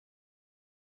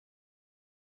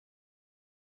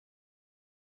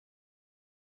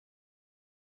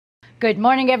Good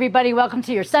morning, everybody. Welcome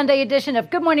to your Sunday edition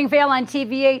of Good Morning Vail on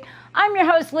TV8. I'm your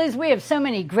host, Liz. We have so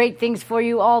many great things for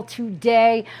you all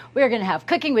today. We're going to have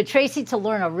Cooking with Tracy to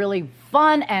learn a really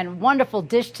fun and wonderful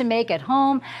dish to make at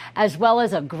home, as well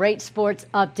as a great sports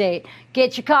update.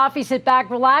 Get your coffee, sit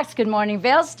back, relax. Good Morning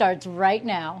Vail starts right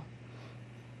now.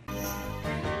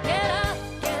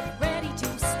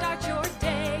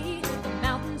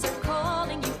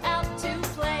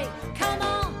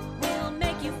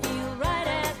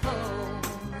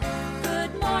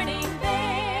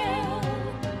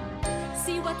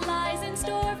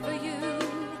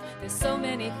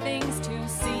 Things to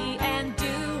see and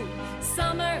do.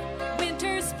 Summer,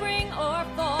 winter, spring, or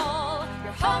fall.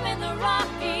 Your home in the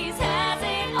Rockies has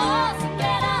it all. So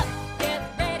get up, get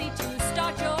ready to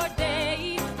start your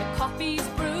day. The coffee's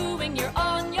brewing, you're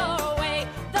on your way.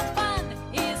 The fun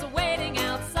is waiting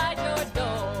outside your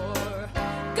door.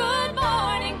 Good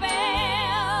morning,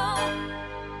 Vail.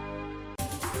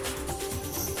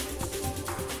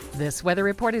 This weather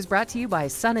report is brought to you by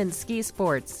Sun and Ski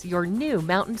Sports, your new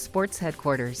mountain sports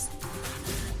headquarters.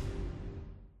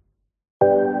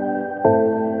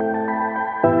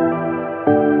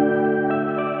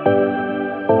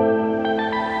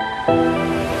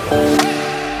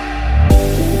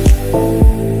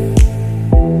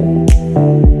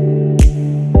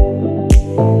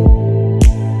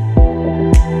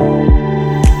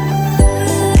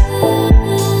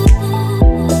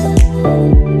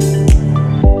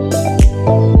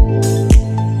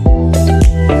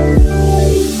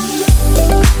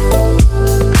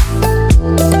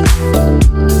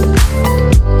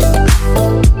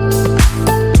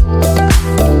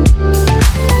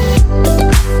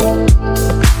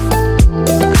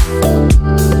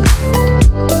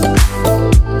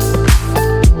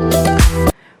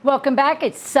 Welcome back.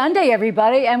 It's Sunday,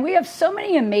 everybody, and we have so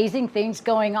many amazing things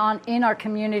going on in our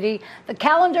community. The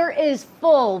calendar is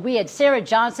full. We had Sarah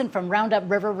Johnson from Roundup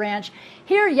River Ranch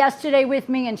here yesterday with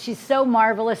me, and she's so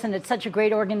marvelous, and it's such a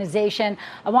great organization.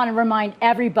 I want to remind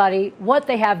everybody what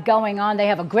they have going on. They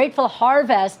have a Grateful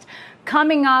Harvest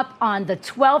coming up on the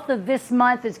 12th of this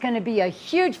month. It's going to be a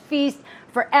huge feast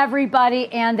for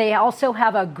everybody, and they also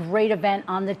have a great event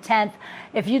on the 10th.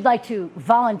 If you'd like to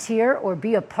volunteer or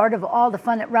be a part of all the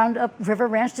fun at Roundup River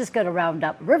Ranch, just go to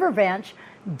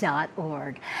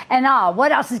roundupriverranch.org. And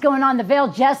what else is going on? The Vail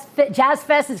Jazz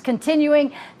Fest is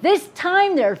continuing. This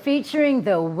time they're featuring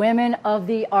the Women of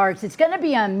the Arts. It's going to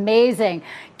be amazing.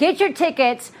 Get your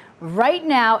tickets right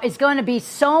now. It's going to be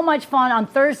so much fun. On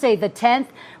Thursday, the 10th,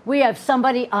 we have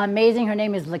somebody amazing. Her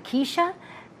name is Lakeisha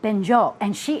Benjo,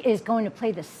 and she is going to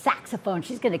play the saxophone.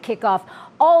 She's going to kick off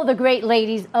all the great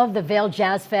ladies of the Vail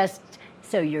Jazz Fest,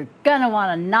 so you're going to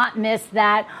want to not miss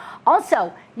that.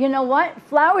 Also, you know what?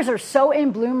 Flowers are so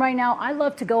in bloom right now. I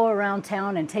love to go around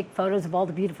town and take photos of all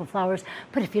the beautiful flowers,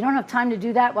 but if you don't have time to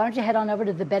do that, why don't you head on over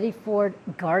to the Betty Ford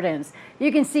Gardens?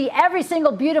 You can see every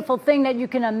single beautiful thing that you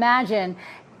can imagine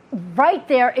right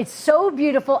there. It's so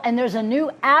beautiful, and there's a new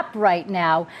app right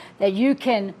now that you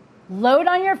can load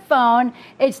on your phone.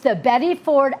 It's the Betty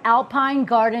Ford Alpine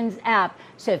Gardens app.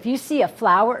 So if you see a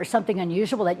flower or something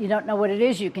unusual that you don't know what it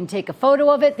is, you can take a photo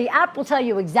of it. The app will tell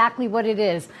you exactly what it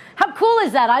is. How cool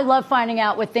is that? I love finding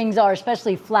out what things are,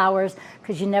 especially flowers,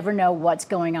 because you never know what's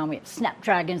going on. We have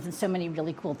snapdragons and so many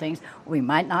really cool things. We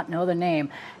might not know the name.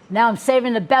 Now I'm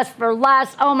saving the best for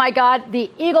last. Oh my God,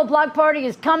 the Eagle Block Party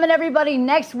is coming, everybody,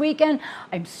 next weekend.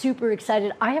 I'm super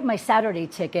excited. I have my Saturday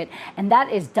ticket, and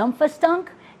that is Dumpfastunk.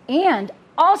 And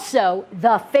also,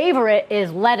 the favorite is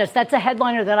Lettuce. That's a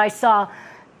headliner that I saw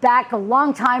back a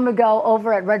long time ago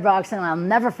over at Red Rocks, and I'll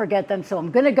never forget them, so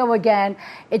I'm going to go again.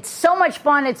 It's so much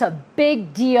fun. It's a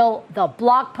big deal. The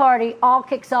block party all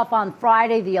kicks off on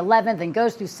Friday the 11th and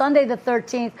goes through Sunday the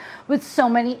 13th with so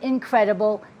many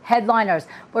incredible headliners.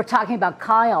 We're talking about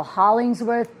Kyle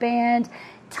Hollingsworth Band,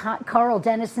 Carl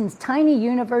Dennison's Tiny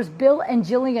Universe, Bill and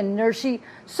Jillian Nershi,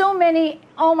 so many.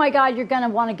 Oh my God, you're going to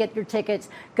want to get your tickets.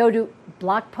 Go to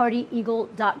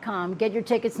blockpartyeagle.com, get your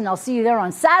tickets, and I'll see you there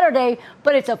on Saturday,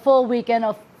 but it's a full weekend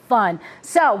of fun.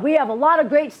 So we have a lot of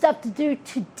great stuff to do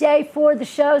today for the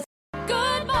shows.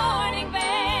 Good morning, Vail.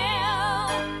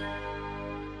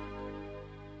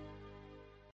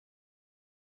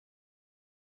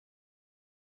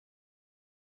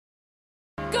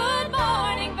 Good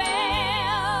morning, Vail.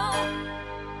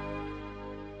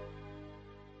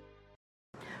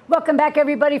 Welcome back,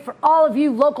 everybody. For all of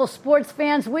you local sports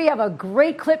fans, we have a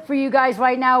great clip for you guys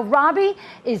right now. Robbie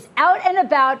is out and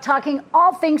about talking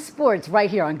all things sports right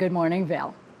here on Good Morning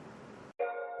Vail.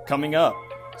 Coming up,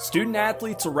 student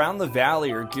athletes around the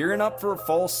valley are gearing up for a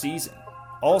fall season.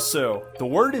 Also, the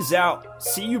word is out.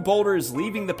 CU Boulder is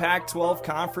leaving the Pac-12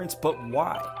 conference, but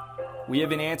why? We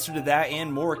have an answer to that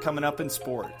and more coming up in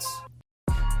sports.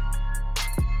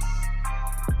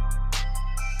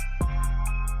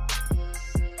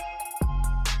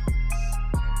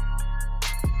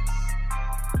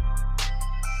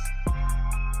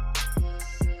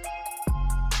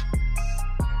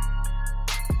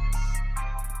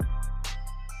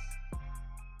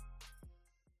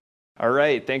 All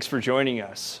right, thanks for joining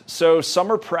us. So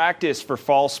summer practice for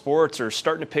fall sports are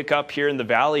starting to pick up here in the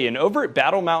Valley, and over at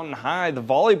Battle Mountain High, the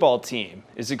volleyball team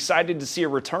is excited to see a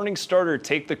returning starter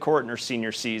take the court in her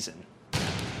senior season.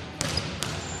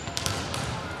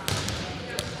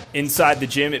 Inside the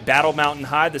gym at Battle Mountain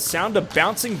High, the sound of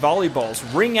bouncing volleyballs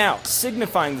ring out,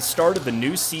 signifying the start of the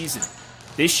new season.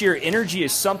 This year, energy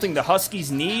is something the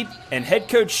Huskies need, and head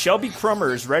coach Shelby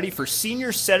Crummer is ready for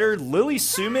senior setter Lily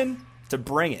Suman to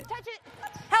bring it.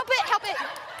 Help it, help it.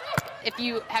 If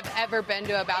you have ever been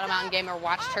to a Battle Mountain game or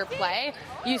watched her play,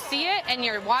 you see it and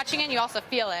you're watching it and you also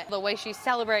feel it. The way she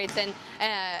celebrates and,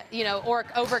 or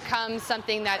overcomes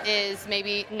something that is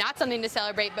maybe not something to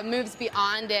celebrate but moves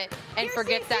beyond it and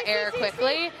forgets that error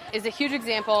quickly is a huge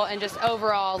example and just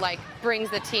overall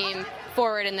brings the team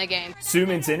forward in the game.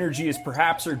 Suman's energy is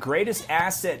perhaps her greatest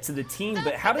asset to the team,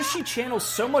 but how does she channel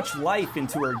so much life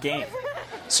into her game?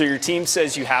 So your team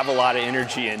says you have a lot of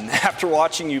energy, and after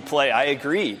watching you play, I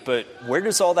agree, but where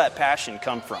does all that passion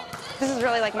come from? This is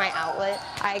really my outlet.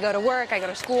 I go to work, I go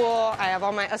to school, I have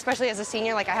all my, especially as a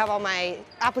senior, I have all my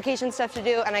application stuff to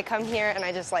do, and I come here and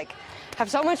I just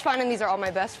have so much fun, and these are all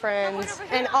my best friends,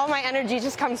 and all my energy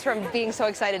just comes from being so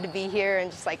excited to be here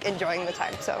and just enjoying the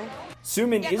time, so.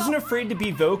 Suman isn't afraid to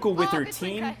be vocal with her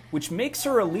team, which makes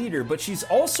her a leader, but she's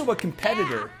also a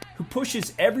competitor who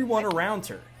pushes everyone around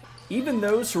her, even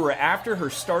those who are after her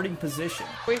starting position.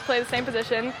 We play the same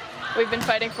position. We've been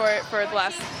fighting for it for the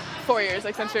last 4 years,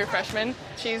 since we were freshmen.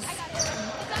 She's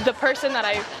the person that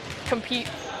I compete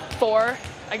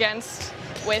against,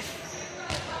 with,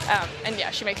 and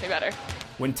yeah, she makes me better.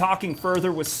 When talking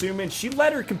further with Suman, she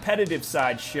let her competitive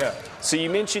side show. So you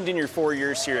mentioned in your 4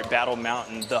 years here at Battle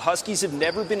Mountain, the Huskies have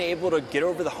never been able to get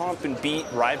over the hump and beat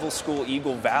rival school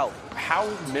Eagle Valley. How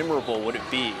memorable would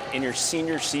it be in your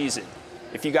senior season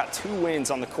if you got 2 wins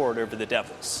on the court over the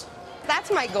Devils?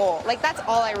 That's my goal. That's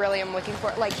all I really am looking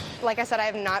for. Like I said, I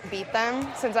have not beat them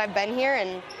since I've been here,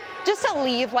 and just to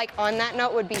leave on that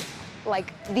note would be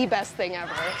the best thing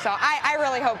ever. So I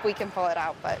really hope we can pull it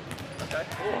out, but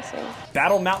we'll see.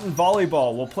 Battle Mountain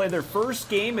Volleyball will play their first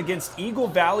game against Eagle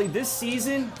Valley this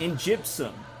season in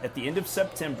Gypsum at the end of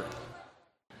September.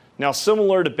 Now,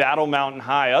 similar to Battle Mountain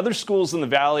High, other schools in the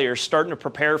Valley are starting to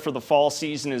prepare for the fall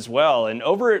season as well. And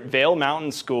over at Vail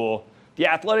Mountain School, the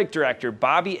athletic director,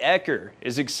 Bobby Ecker,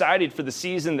 is excited for the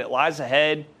season that lies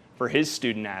ahead for his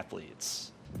student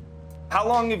athletes. How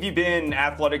long have you been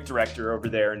athletic director over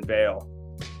there in Vail?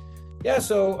 Yeah,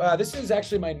 so this is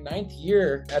actually my 9th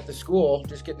year at the school,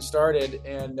 just getting started.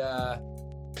 And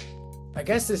I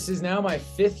guess this is now my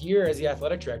 5th year as the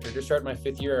athletic director. Just started my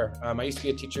 5th year. I used to be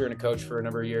a teacher and a coach for a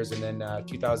number of years, and then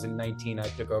 2019 I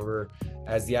took over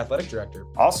as the athletic director.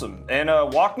 Awesome. And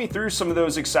walk me through some of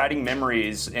those exciting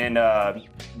memories and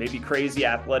maybe crazy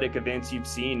athletic events you've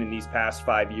seen in these past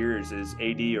 5 years as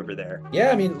AD over there.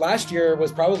 Yeah, last year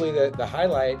was probably the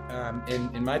highlight.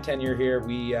 In my tenure here,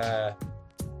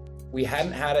 we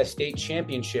hadn't had a state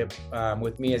championship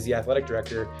with me as the athletic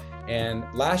director. And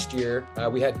last year,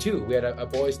 we had 2. We had a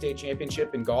boys state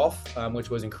championship in golf, which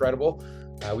was incredible.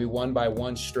 We won by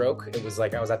 1 stroke. It was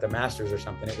like I was at the Masters or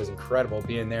something. It was incredible.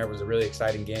 Being there was a really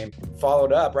exciting game.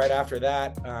 Followed up right after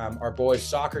that, our boys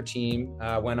soccer team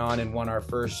went on and won our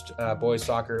first boys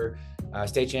soccer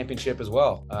state championship as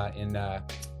well in the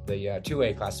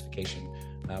 2A classification.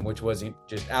 Which was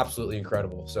just absolutely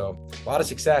incredible. So a lot of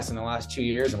success in the last 2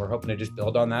 years, and we're hoping to just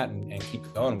build on that and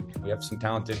keep going. We have some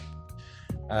talented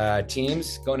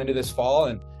teams going into this fall,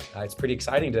 and it's pretty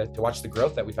exciting to watch the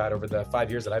growth that we've had over the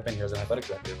 5 years that I've been here as an athletic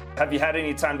director. Have you had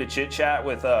any time to chit chat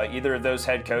with either of those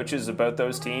head coaches of both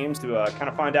those teams to kind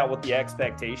of find out what the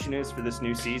expectation is for this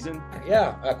new season?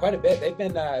 Yeah, quite a bit. They've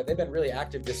been really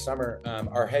active this summer.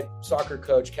 Our head soccer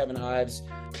coach, Kevin Ives,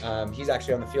 he's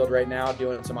actually on the field right now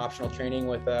doing some optional training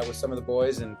with some of the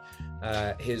boys, and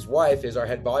his wife is our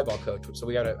head volleyball coach. So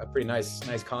we got a pretty nice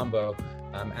combo.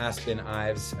 Aspen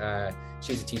Ives,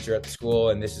 she's a teacher at the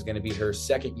school, and this is going to be her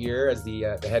 2nd year as the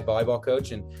head volleyball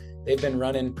coach. And they've been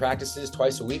running practices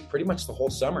twice a week, pretty much the whole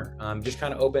summer. Just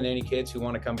kind of open to any kids who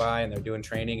want to come by, and they're doing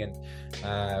training. And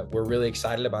we're really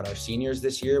excited about our seniors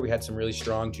this year. We had some really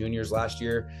strong juniors last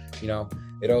year.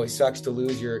 it always sucks to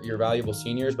lose your valuable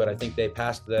seniors, but I think they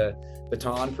passed the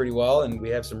baton pretty well, and we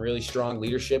have some really strong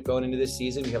leadership going into this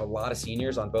season. We have a lot of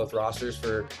seniors on both rosters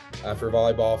for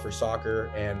volleyball, for soccer,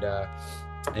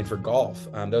 and for golf.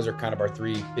 Those are kind of our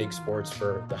three big sports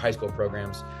for the high school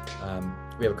programs.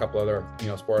 We have a couple other,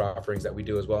 sport offerings that we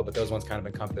do as well, but those ones kind of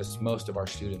encompass most of our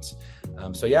students.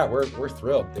 So yeah, we're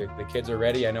thrilled. The kids are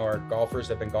ready. I know our golfers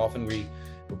have been golfing. We're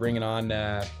bringing on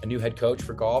a new head coach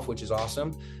for golf, which is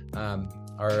awesome.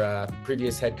 Our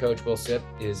previous head coach, Will Sipp,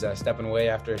 is stepping away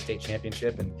after a state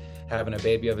championship and having a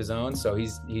baby of his own. So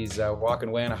he's walking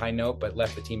away on a high note, but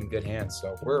left the team in good hands.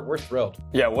 So we're thrilled.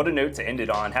 Yeah, what a note to end it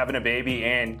on. Having a baby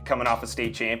and coming off a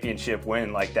state championship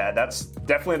win like that. That's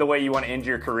definitely the way you want to end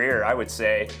your career, I would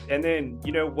say. And then,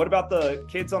 what about the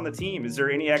kids on the team? Is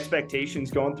there any expectations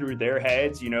going through their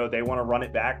heads? They want to run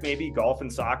it back maybe, golf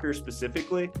and soccer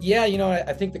specifically? Yeah,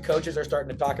 I think the coaches are starting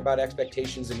to talk about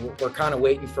expectations, and we're kind of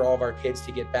waiting for all of our kids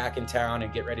to get back in town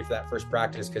and get ready for that first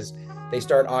practice, because they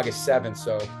start August 7th.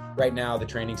 So right now the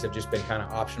trainings have just been kind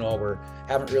of optional. We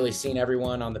haven't really seen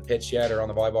everyone on the pitch yet or on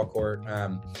the volleyball court.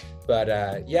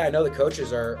 But yeah, I know the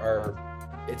coaches are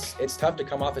it's tough to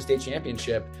come off a state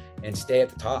championship and stay at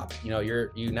the top.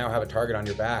 You now have a target on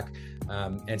your back.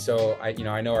 And so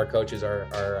I know our coaches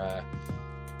are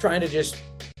trying to just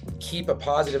keep a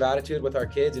positive attitude with our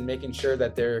kids and making sure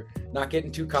that they're not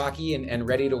getting too cocky and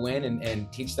ready to win,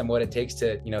 and teach them what it takes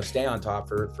to, stay on top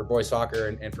for boys soccer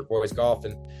and for boys golf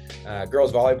and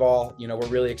girls volleyball. We're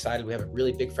really excited. We have a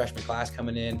really big freshman class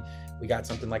coming in. We got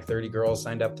something like 30 girls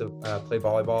signed up to play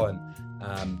volleyball.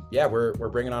 And yeah, we're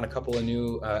bringing on a couple of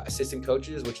new assistant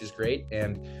coaches, which is great.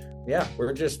 And yeah,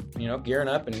 we're just, gearing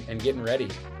up and getting ready.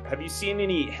 Have you seen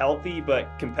any healthy but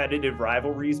competitive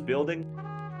rivalries building?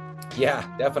 Yeah,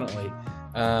 definitely.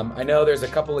 I know there's a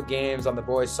couple of games on the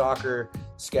boys soccer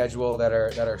schedule that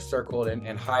are circled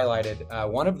and highlighted.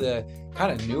 One of the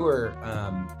kind of newer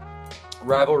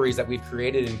rivalries that we've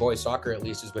created in boys soccer, at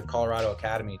least, is with Colorado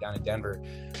Academy down in Denver.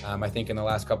 I think in the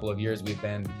last couple of years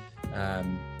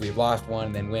we've lost one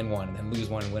and then win one and then lose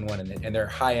one and win one, and they're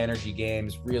high energy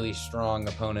games, really strong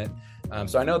opponent.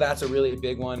 So I know that's a really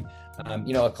big one.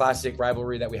 A classic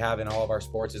rivalry that we have in all of our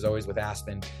sports is always with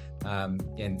Aspen.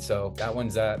 And so that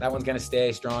one's going to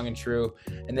stay strong and true.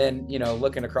 And then,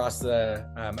 looking across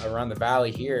around the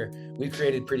valley here, we've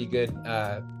created pretty good,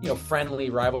 friendly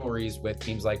rivalries with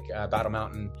teams like Battle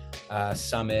Mountain,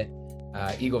 Summit,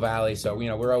 Eagle Valley. So,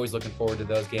 we're always looking forward to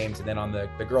those games. And then on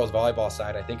the girls volleyball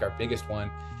side, I think our biggest one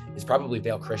is probably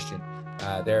Vail Christian.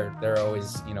 They're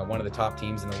always, one of the top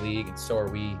teams in the league, and so are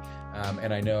we.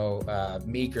 And I know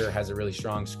Meeker has a really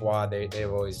strong squad.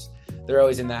 They're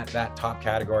always in that top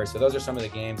category. So those are some of the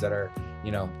games that are,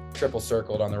 triple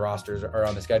circled on the rosters or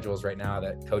on the schedules right now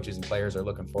that coaches and players are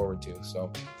looking forward to.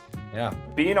 So, yeah.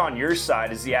 Being on your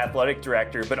side as the athletic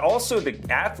director, but also the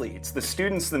athletes, the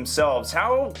students themselves,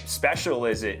 how special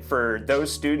is it for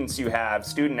those student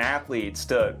athletes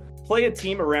to play a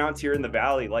team around here in the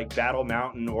Valley like Battle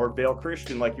Mountain or Vail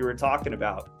Christian, like you were talking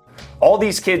about? All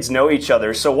these kids know each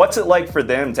other, so what's it like for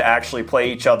them to actually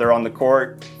play each other on the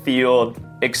court, field,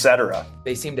 etc.?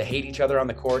 They seem to hate each other on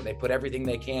the court. They put everything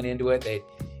they can into it.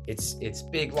 It's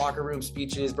big locker room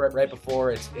speeches right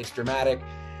before. It's dramatic.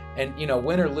 And,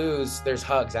 win or lose, there's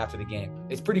hugs after the game.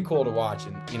 It's pretty cool to watch.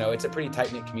 And, it's a pretty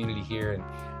tight-knit community here. And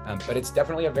but it's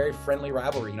definitely a very friendly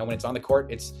rivalry. When it's on the court,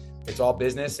 it's all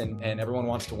business and everyone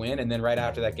wants to win. And then right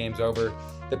after that game's over,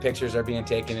 the pictures are being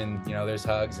taken and, there's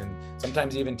hugs and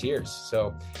sometimes even tears.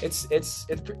 So it's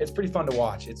pretty fun to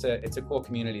watch. It's a cool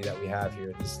community that we have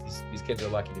here. These kids are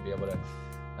lucky to be able to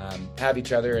have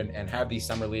each other and have these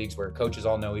summer leagues where coaches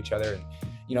all know each other. And,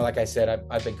 like I said,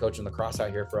 I've been coaching lacrosse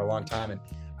out here for a long time, and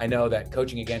I know that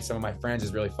coaching against some of my friends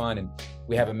is really fun. And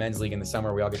we have a men's league in the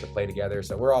summer. We all get to play together.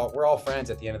 So we're all friends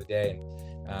at the end of the day.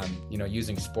 And,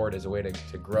 using sport as a way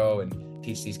to grow and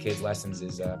teach these kids lessons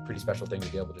is a pretty special thing to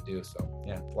be able to do. So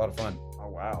yeah, it's a lot of fun. Oh,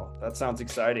 wow. That sounds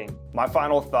exciting. My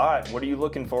final thought, what are you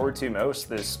looking forward to most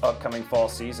this upcoming fall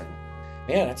season?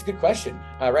 Man, that's a good question.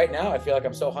 Right now, I feel like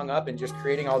I'm so hung up in just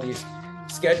creating all these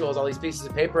schedules, all these pieces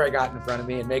of paper I got in front of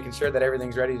me and making sure that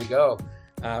everything's ready to go.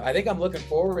 I think I'm looking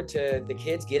forward to the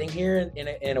kids getting here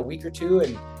in a week or two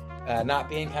and not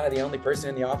being kind of the only person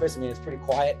in the office. I mean, it's pretty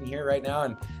quiet in here right now,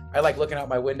 and I like looking out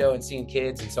my window and seeing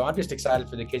kids. And so I'm just excited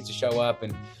for the kids to show up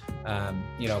and,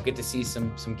 get to see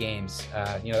some games.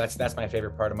 That's my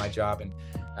favorite part of my job.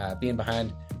 And being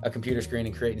behind a computer screen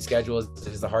and creating schedules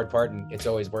is the hard part. And it's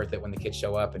always worth it when the kids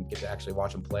show up and get to actually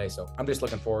watch them play. So I'm just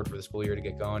looking forward for the school year to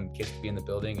get going, kids to be in the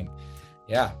building. And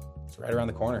yeah, it's right around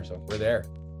the corner. So we're there.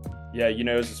 Yeah,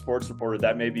 as a sports reporter,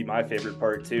 that may be my favorite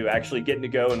part too, actually getting to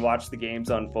go and watch the games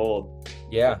unfold.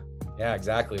 Yeah,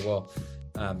 exactly. Well,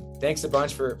 thanks a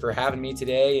bunch for having me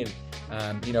today.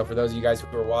 And, for those of you guys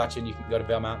who are watching, you can go to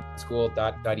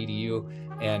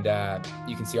valemountainschool.edu and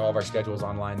you can see all of our schedules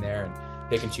online there and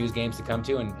pick and choose games to come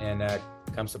to and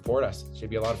come support us. It should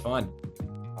be a lot of fun.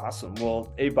 Awesome.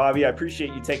 Well, hey, Bobby, I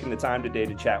appreciate you taking the time today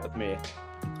to chat with me.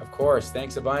 Of course.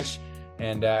 Thanks a bunch,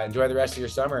 and enjoy the rest of your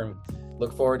summer. And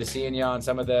look forward to seeing you on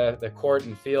some of the court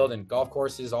and field and golf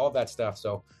courses, all of that stuff.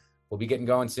 So we'll be getting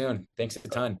going soon. Thanks a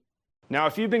ton. Now,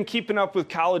 if you've been keeping up with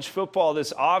college football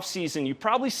this offseason, you've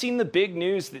probably seen the big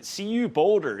news that CU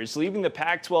Boulder is leaving the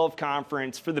Pac-12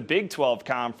 Conference for the Big 12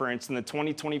 Conference in the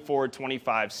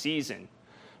 2024-25 season.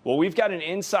 Well, we've got an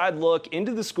inside look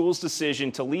into the school's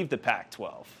decision to leave the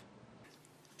Pac-12.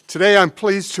 Today, I'm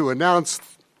pleased to announce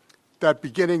that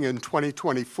beginning in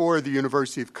 2024, the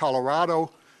University of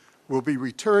Colorado will be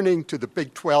returning to the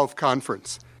Big 12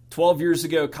 Conference. 12 years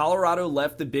ago, Colorado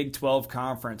left the Big 12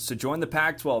 Conference to join the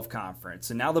Pac-12 Conference,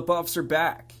 and now the Buffs are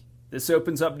back. This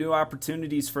opens up new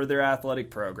opportunities for their athletic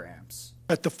programs.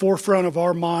 At the forefront of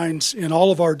our minds in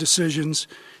all of our decisions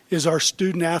is our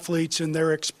student athletes and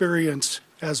their experience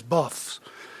as Buffs.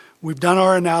 We've done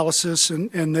our analysis,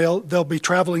 and they'll be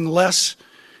traveling less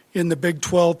in the Big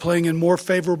 12, playing in more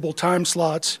favorable time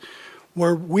slots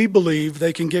where we believe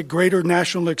they can get greater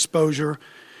national exposure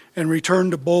and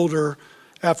return to Boulder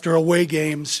after away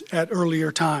games at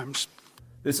earlier times.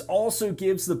 This also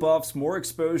gives the Buffs more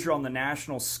exposure on the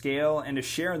national scale and a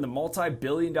share in the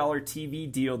multi-billion-dollar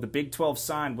TV deal the Big 12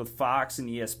 signed with Fox and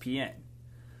ESPN.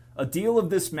 A deal of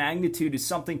this magnitude is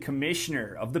something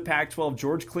Commissioner of the Pac-12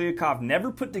 George Kliavkoff never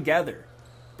put together,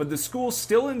 but the school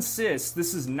still insists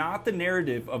this is not the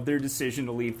narrative of their decision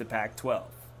to leave the Pac-12.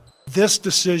 This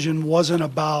decision wasn't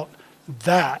about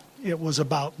that. It was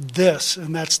about this,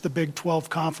 and that's the Big 12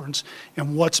 Conference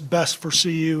and what's best for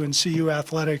CU and CU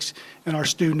athletics and our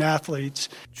student athletes.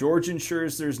 George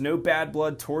ensures there's no bad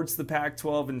blood towards the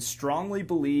Pac-12 and strongly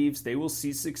believes they will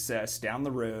see success down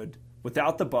the road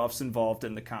without the Buffs involved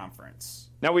in the conference.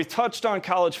 Now, we've touched on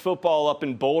college football up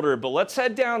in Boulder, but let's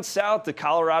head down south to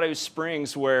Colorado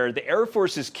Springs, where the Air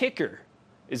Force's kicker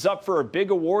is up for a big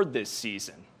award this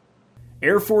season.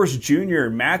 Air Force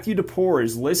Junior Matthew DePore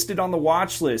is listed on the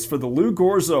watch list for the Lou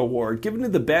Gorzo Award, given to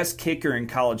the best kicker in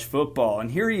college football.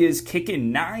 And here he is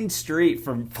kicking 9 straight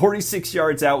from 46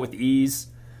 yards out with ease,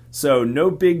 so no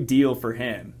big deal for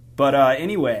him. But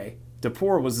anyway,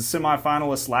 DePore was a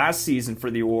semifinalist last season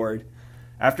for the award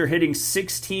after hitting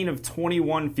 16 of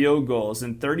 21 field goals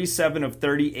and 37 of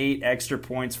 38 extra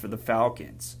points for the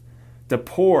Falcons.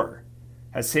 DePore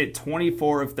has hit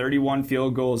 24 of 31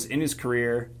 field goals in his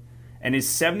career, and his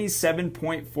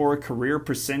 77.4 career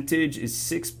percentage is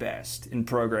 6th best in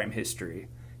program history.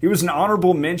 He was an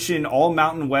honorable mention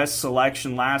All-Mountain West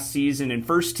selection last season and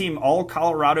first-team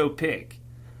All-Colorado pick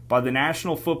by the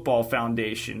National Football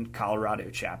Foundation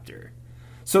Colorado chapter.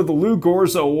 So the Lou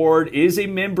Gorzo Award is a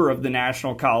member of the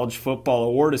National College Football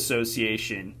Award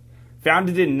Association.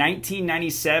 Founded in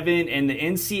 1997, and the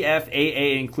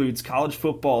NCFAA includes college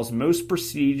football's most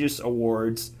prestigious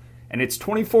awards, and its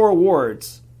 24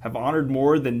 awards have honored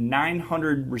more than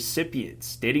 900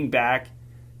 recipients dating back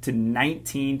to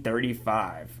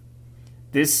 1935.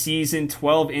 This season,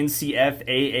 12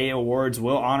 NCFAA awards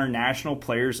will honor National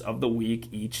Players of the Week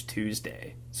each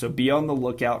Tuesday, so be on the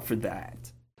lookout for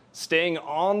that. Staying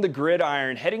on the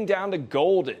gridiron, heading down to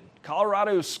Golden,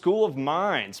 Colorado's School of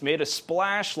Mines made a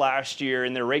splash last year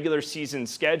in their regular season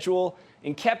schedule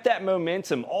and kept that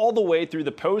momentum all the way through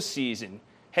the postseason,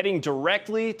 heading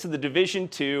directly to the Division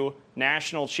II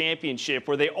National Championship,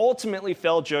 where they ultimately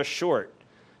fell just short.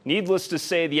 Needless to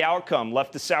say, the outcome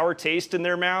left a sour taste in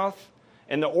their mouth,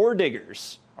 and the Ore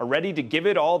Diggers are ready to give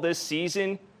it all this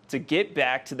season to get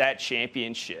back to that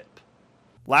championship.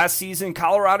 Last season,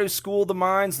 Colorado's School of the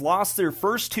Mines lost their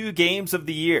first 2 games of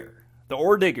the year. The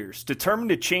Ore Diggers, determined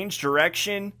to change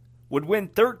direction, would win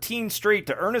 13 straight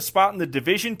to earn a spot in the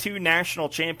Division II National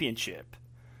Championship.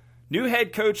 New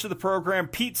head coach of the program,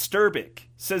 Pete Sturbick,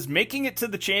 says making it to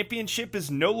the championship is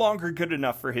no longer good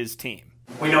enough for his team.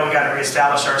 We know we got to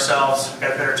reestablish ourselves,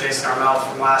 got a bitter taste in our mouth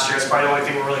from last year. It's probably the only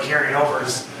thing we're really carrying over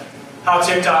is how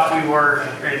ticked off we were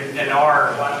and are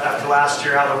after last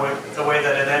year, how the way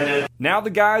that it ended. Now the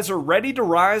guys are ready to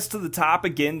rise to the top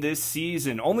again this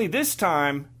season, only this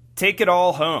time, take it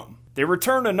all home. They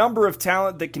return a number of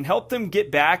talent that can help them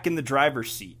get back in the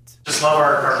driver's seat. Just love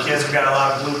our kids. We've got a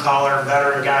lot of blue-collar,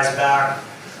 veteran guys back,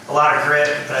 a lot of grit,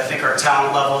 but I think our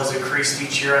talent level has increased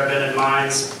each year I've been in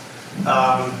Mines.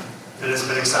 and it's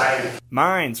been exciting.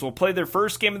 Mines will play their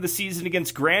first game of the season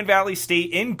against Grand Valley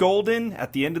State in Golden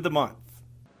at the end of the month.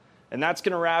 And that's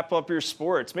going to wrap up your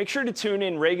sports. Make sure to tune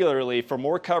in regularly for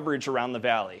more coverage around the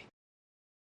Valley.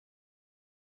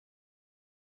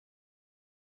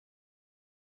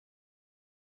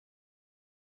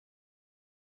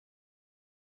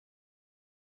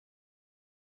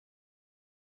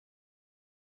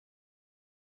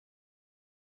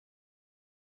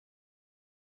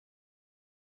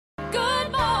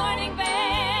 Good morning, Vale.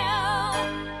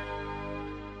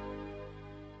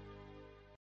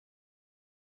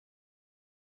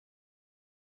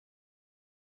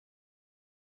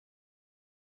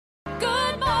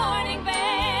 Good morning, Vale.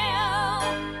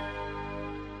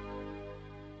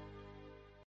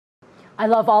 I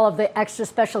love all of the extra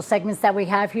special segments that we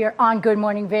have here on Good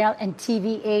Morning Vale and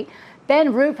TV8.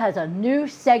 Ben Roof has a new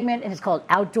segment, and it's called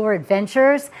Outdoor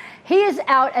Adventures. He is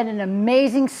out at an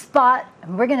amazing spot,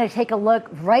 and we're going to take a look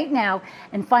right now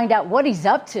and find out what he's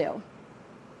up to.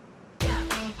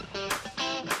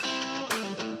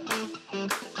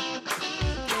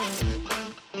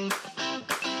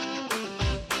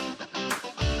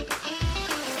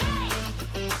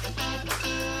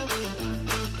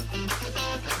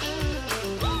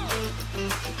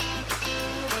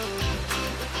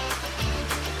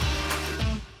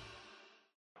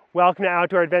 Welcome to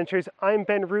Outdoor Adventures. I'm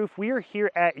Ben Roof. We are here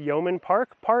at Yeoman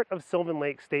Park, part of Sylvan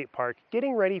Lake State Park,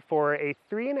 getting ready for a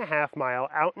 3.5 mile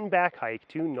out and back hike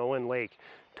to Nolan Lake,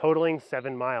 totaling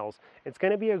 7 miles. It's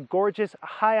going to be a gorgeous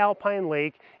high alpine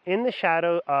lake in the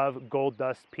shadow of Gold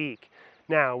Dust Peak.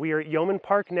 Now, we are at Yeoman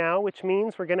Park now, which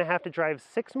means we're going to have to drive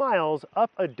 6 miles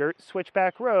up a dirt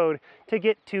switchback road to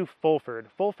get to Fulford.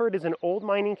 Fulford is an old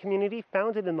mining community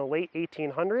founded in the late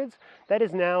 1800s that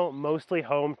is now mostly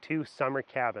home to summer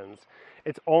cabins.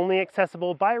 It's only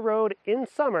accessible by road in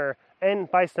summer and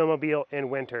by snowmobile in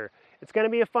winter. It's going to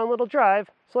be a fun little drive,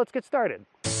 so let's get started.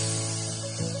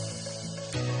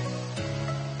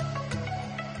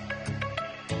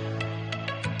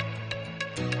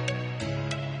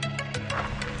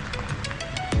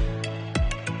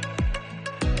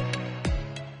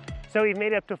 So we've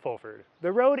made it up to Fulford.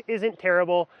 The road isn't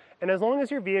terrible, and as long as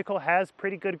your vehicle has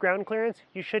pretty good ground clearance,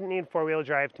 you shouldn't need four-wheel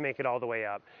drive to make it all the way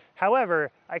up.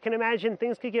 However, I can imagine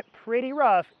things could get pretty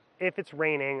rough if it's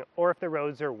raining or if the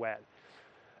roads are wet.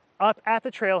 Up at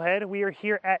the trailhead, we are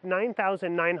here at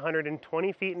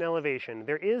 9,920 feet in elevation.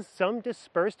 There is some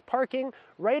dispersed parking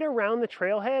right around the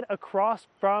trailhead across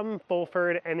from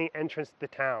Fulford and the entrance to the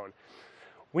town.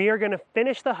 We are going to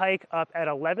finish the hike up at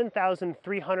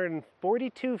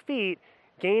 11,342 feet,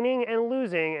 gaining and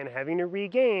losing and having to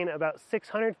regain about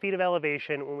 600 feet of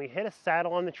elevation when we hit a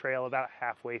saddle on the trail about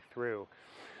halfway through.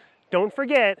 Don't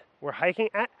forget, we're hiking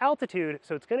at altitude,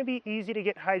 so it's going to be easy to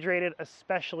get hydrated,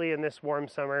 especially in this warm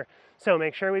summer. So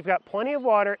make sure we've got plenty of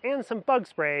water and some bug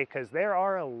spray, because there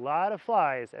are a lot of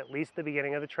flies, at least the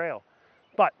beginning of the trail.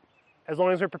 But as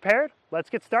long as we're prepared, let's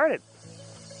get started.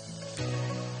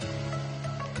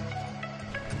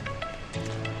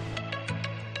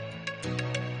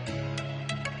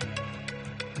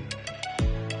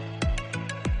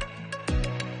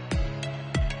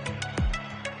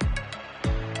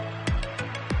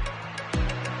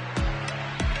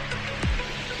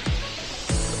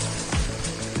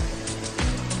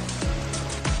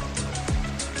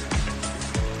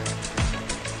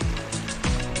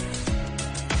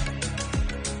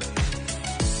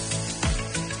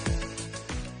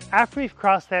 After we've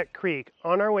crossed that creek,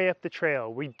 on our way up the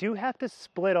trail, we do have to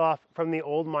split off from the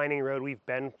old mining road we've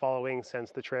been following since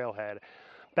the trailhead.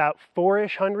 About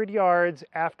 400 yards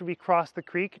after we cross the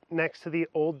creek next to the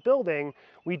old building,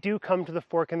 we do come to the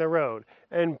fork in the road.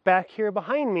 And back here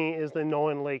behind me is the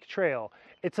Nolan Lake Trail.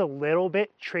 It's a little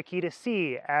bit tricky to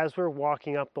see as we're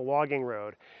walking up the logging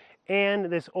road. And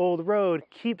this old road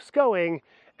keeps going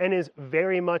and is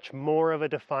very much more of a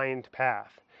defined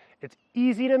path. It's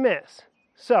easy to miss.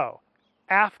 So,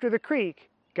 after the creek,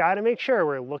 got to make sure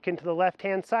we're looking to the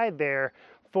left-hand side there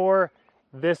for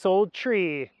this old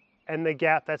tree and the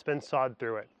gap that's been sawed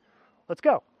through it. Let's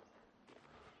go.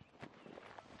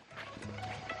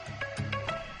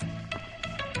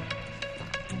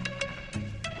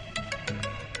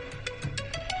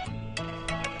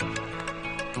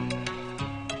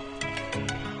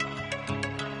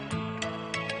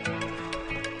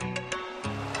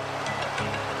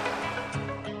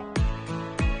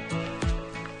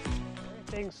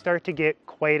 Start to get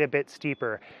quite a bit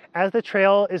steeper as the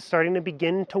trail is starting to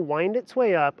begin to wind its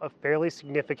way up a fairly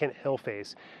significant hill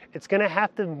face. It's going to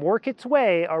have to work its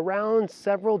way around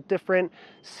several different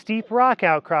steep rock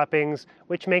outcroppings,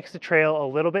 which makes the trail a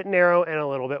little bit narrow and a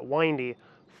little bit windy.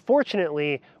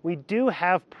 Fortunately, we do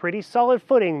have pretty solid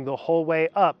footing the whole way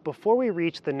up before we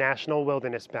reach the National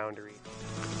Wilderness boundary.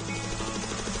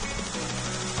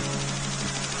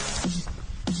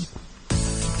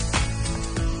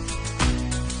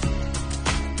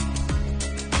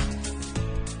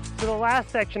 So the last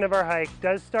section of our hike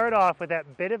does start off with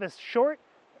that bit of a short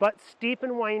but steep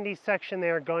and windy section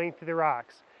there going through the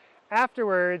rocks.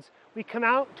 Afterwards, we come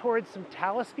out towards some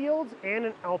talus fields and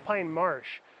an alpine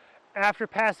marsh. After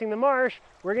passing the marsh,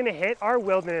 we're going to hit our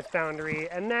wilderness boundary,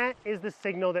 and that is the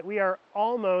signal that we are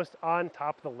almost on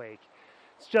top of the lake.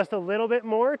 It's just a little bit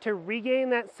more to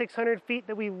regain that 600 feet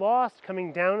that we lost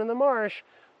coming down in the marsh,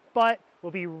 but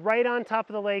we'll be right on top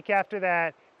of the lake after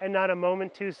that, and not a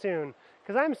moment too soon,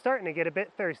 because I'm starting to get a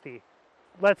bit thirsty.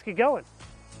 Let's get going.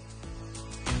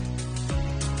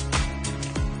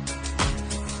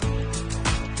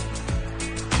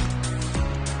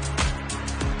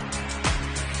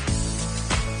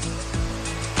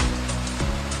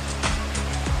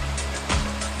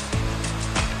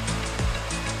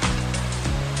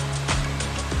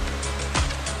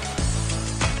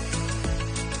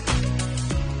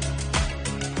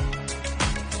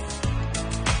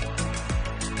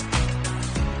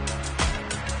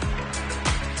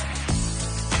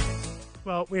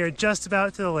 Well, we are just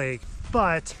about to the lake,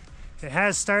 but it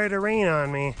has started to rain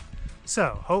on me,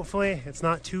 so hopefully it's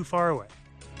not too far away.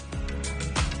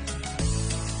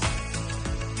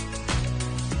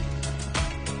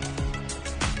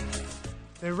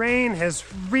 The rain has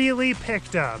really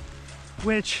picked up,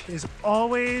 which is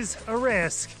always a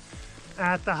risk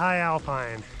at the high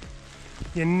alpine.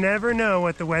 You never know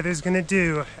what the weather's gonna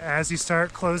do as you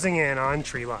start closing in on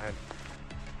tree line.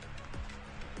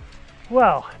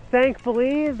 Well,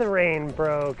 thankfully the rain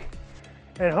broke,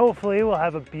 and hopefully we'll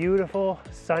have a beautiful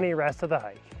sunny rest of the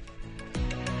hike.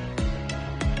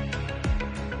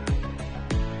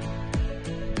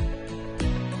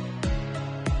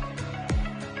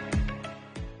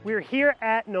 We're here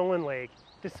at Nolan Lake.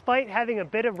 Despite having a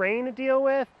bit of rain to deal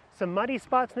with, some muddy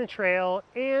spots in the trail,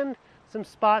 and some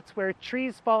spots where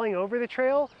trees falling over the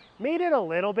trail made it a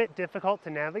little bit difficult to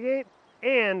navigate,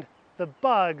 and the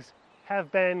bugs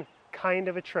have been kind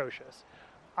of atrocious.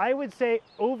 I would say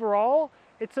overall,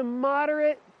 it's a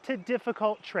moderate to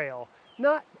difficult trail.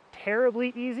 Not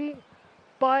terribly easy,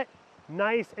 but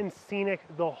nice and scenic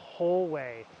the whole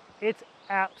way. It's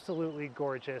absolutely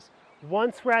gorgeous.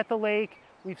 Once we're at the lake,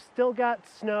 we've still got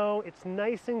snow, it's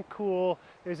nice and cool,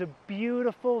 there's a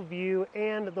beautiful view,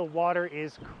 and the water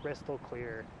is crystal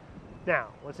clear. Now,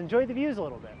 let's enjoy the views a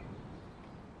little bit.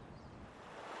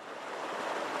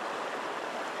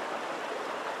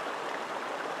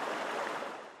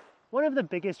 One of the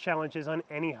biggest challenges on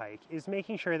any hike is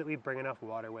making sure that we bring enough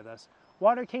water with us.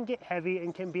 Water can get heavy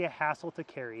and can be a hassle to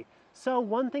carry. So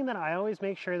one thing that I always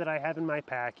make sure that I have in my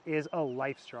pack is a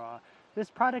life straw. This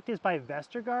product is by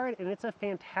Vestergaard, and it's a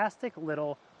fantastic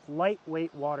little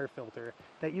lightweight water filter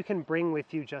that you can bring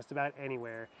with you just about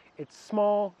anywhere. It's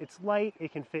small, it's light,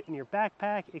 it can fit in your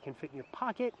backpack, it can fit in your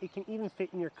pocket, it can even fit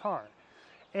in your car.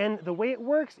 And the way it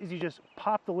works is you just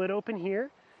pop the lid open here.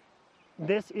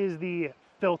 This is the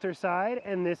filter side,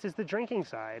 and this is the drinking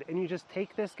side. And you just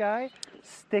take this guy,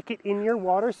 stick it in your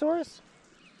water source,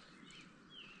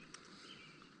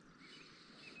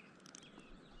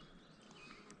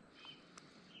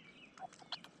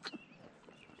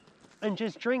 and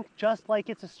just drink just like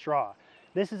it's a straw.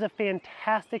 This is a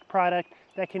fantastic product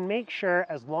that can make sure,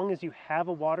 as long as you have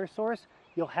a water source,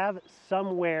 you'll have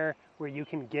somewhere where you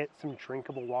can get some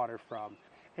drinkable water from.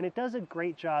 And it does a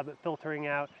great job at filtering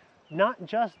out not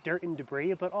just dirt and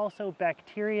debris, but also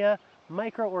bacteria,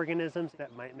 microorganisms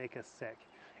that might make us sick.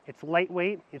 It's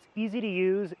lightweight, it's easy to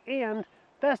use, and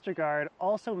Vestergaard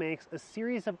also makes a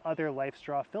series of other Life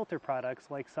Straw filter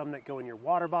products, like some that go in your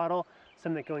water bottle,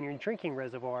 some that go in your drinking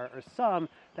reservoir, or some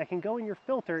that can go in your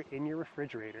filter in your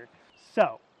refrigerator.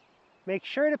 So, make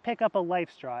sure to pick up a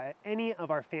Life Straw at any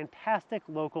of our fantastic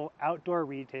local outdoor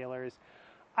retailers.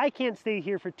 I can't stay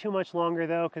here for too much longer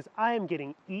though, because I am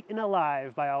getting eaten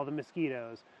alive by all the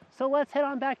mosquitoes. So let's head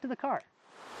on back to the car.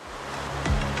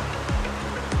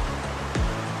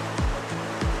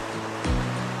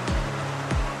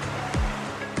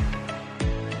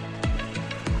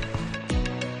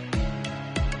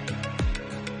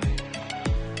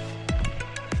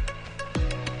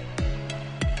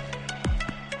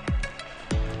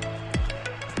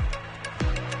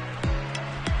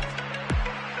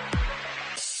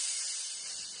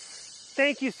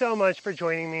 Thank you so much for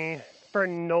joining me for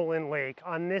Nolan Lake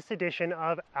on this edition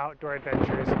of Outdoor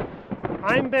Adventures.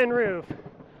 I'm Ben Roof.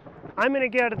 I'm gonna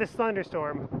get out of this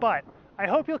thunderstorm, but I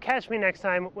hope you'll catch me next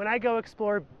time when I go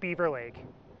explore Beaver Lake.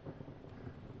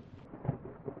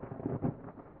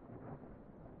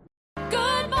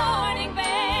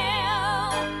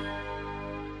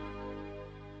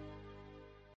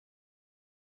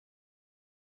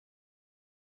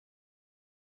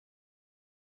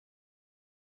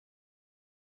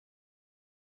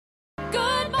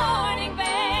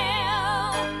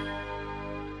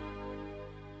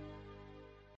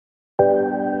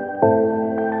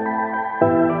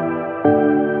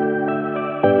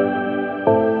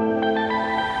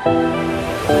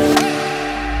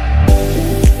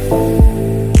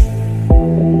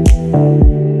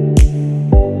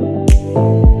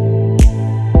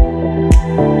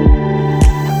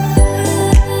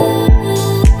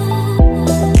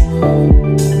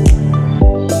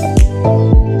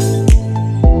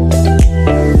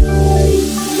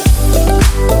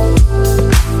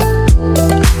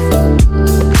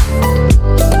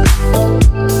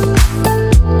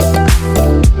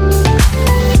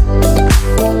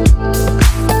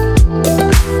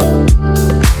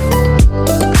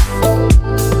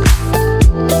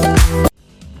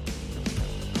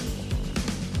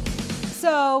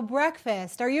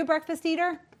 breakfast. Are you a breakfast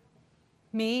eater?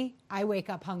 Me, I wake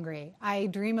up hungry. I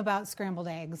dream about scrambled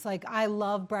eggs. Like, I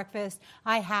love breakfast.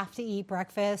 I have to eat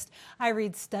breakfast. I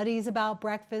read studies about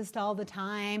breakfast all the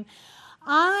time.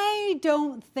 I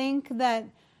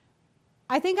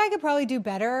think I could probably do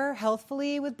better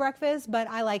healthfully with breakfast, but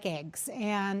I like eggs,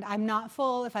 and I'm not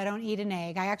full if I don't eat an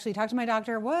egg. I actually talked to my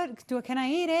doctor, can I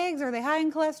eat eggs? Are they high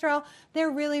in cholesterol?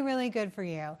 They're really, really good for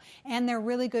you, and they're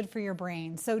really good for your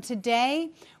brain. So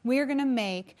today, we're gonna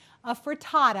make a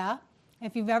frittata.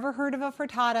 If you've ever heard of a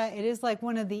frittata, it is like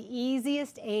one of the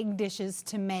easiest egg dishes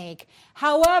to make.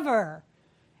 However,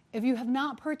 if you have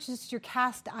not purchased your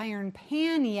cast iron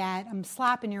pan yet, I'm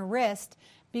slapping your wrist,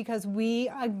 because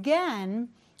we, again,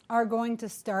 are going to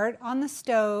start on the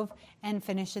stove and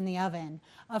finish in the oven.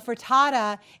 A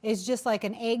frittata is just like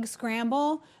an egg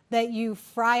scramble that you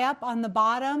fry up on the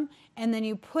bottom and then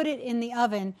you put it in the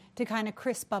oven to kind of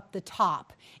crisp up the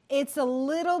top. It's a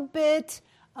little bit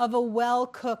of a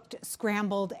well-cooked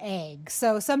scrambled egg.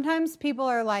 So sometimes people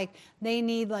are like, they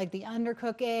need like the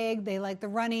undercooked egg, they like the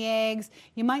runny eggs.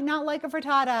 You might not like a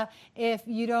frittata if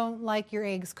you don't like your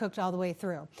eggs cooked all the way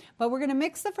through. But we're gonna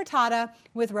mix the frittata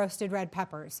with roasted red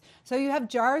peppers. So you have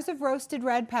jars of roasted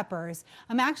red peppers.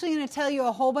 I'm actually gonna tell you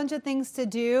a whole bunch of things to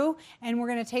do, and we're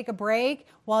gonna take a break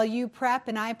while you prep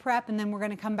and I prep, and then we're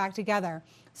gonna come back together.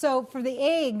 So for the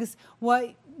eggs,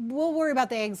 we'll worry about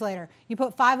the eggs later. You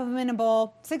put 5 of them in a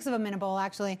bowl, 6 of them in a bowl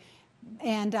actually,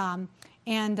 and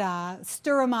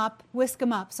stir them up, whisk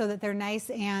them up so that they're nice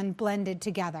and blended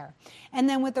together. And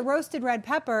then with the roasted red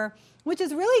pepper, which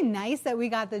is really nice that we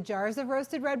got the jars of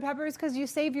roasted red peppers because you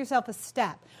save yourself a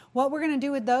step. What we're going to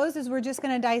do with those is we're just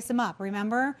going to dice them up.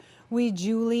 Remember, we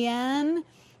julienne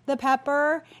the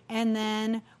pepper and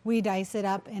then we dice it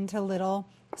up into little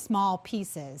small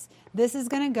pieces. This is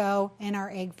going to go in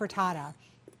our egg frittata.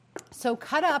 So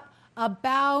cut up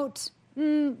about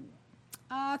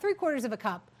 3/4 of a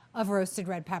cup of roasted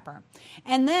red pepper.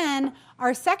 And then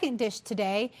our second dish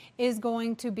today is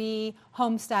going to be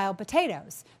home-style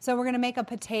potatoes. So we're going to make a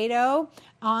potato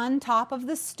on top of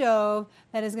the stove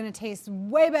that is going to taste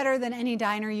way better than any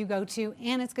diner you go to,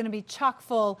 and it's going to be chock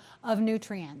full of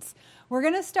nutrients. We're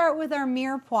going to start with our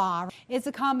mirepoix. It's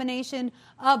a combination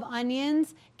of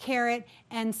onions, carrot,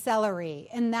 and celery.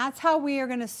 And that's how we are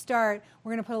going to start.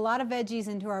 We're going to put a lot of veggies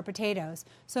into our potatoes.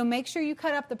 So make sure you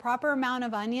cut up the proper amount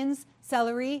of onions,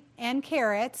 celery, and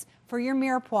carrots for your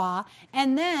mirepoix.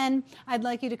 And then I'd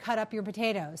like you to cut up your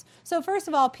potatoes. So first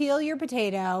of all, peel your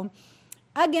potato.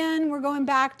 Again, we're going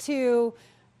back to,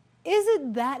 is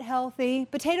it that healthy?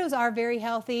 Potatoes are very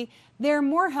healthy. They're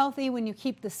more healthy when you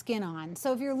keep the skin on.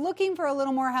 So if you're looking for a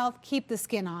little more health, keep the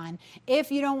skin on.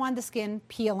 If you don't want the skin,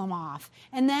 peel them off.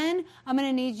 And then I'm going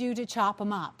to need you to chop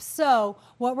them up. So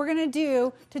what we're going to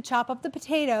do to chop up the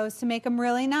potatoes to make them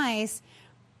really nice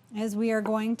is we are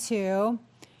going to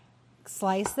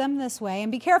slice them this way.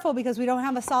 And be careful because we don't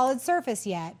have a solid surface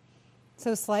yet.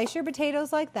 So slice your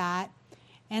potatoes like that.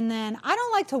 And then I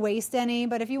don't like to waste any,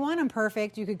 but if you want them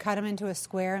perfect, you could cut them into a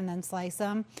square and then slice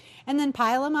them. And then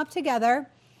pile them up together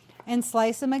and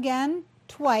slice them again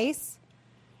twice.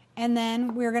 And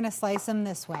then we're going to slice them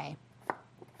this way.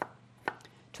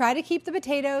 Try to keep the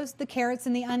potatoes, the carrots,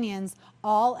 and the onions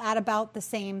all at about the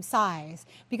same size.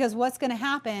 Because what's going to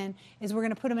happen is we're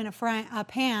going to put them in a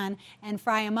pan and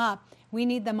fry them up. We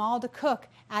need them all to cook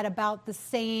at about the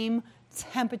same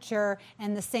temperature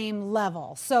and the same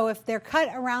level. So if they're cut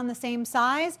around the same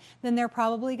size, then they're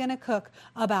probably going to cook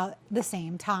about the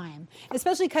same time.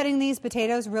 Especially cutting these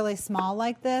potatoes really small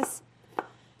like this,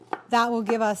 that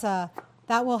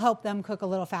will help them cook a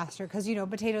little faster because, you know,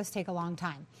 potatoes take a long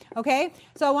time. Okay?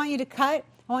 So I want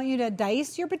you to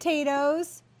dice your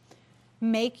potatoes,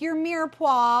 make your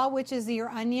mirepoix, which is your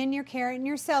onion, your carrot, and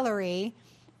your celery.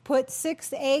 Put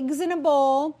 6 eggs in a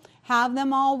bowl, have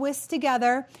them all whisked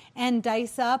together, and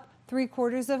dice up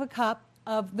 3/4 of a cup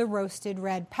of the roasted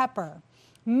red pepper.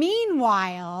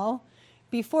 Meanwhile,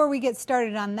 before we get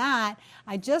started on that,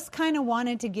 I just kind of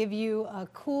wanted to give you a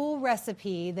cool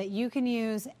recipe that you can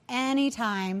use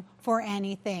anytime for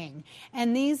anything.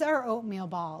 And these are oatmeal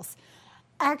balls.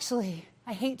 Actually,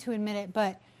 I hate to admit it,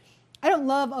 but I don't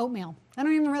love oatmeal. I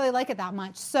don't even really like it that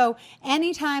much. So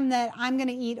anytime that I'm going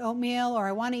to eat oatmeal or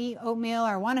I want to eat oatmeal or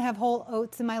I want to have whole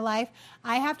oats in my life,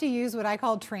 I have to use what I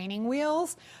call training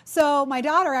wheels. So my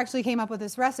daughter actually came up with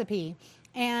this recipe,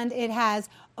 and it has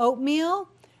oatmeal,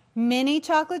 mini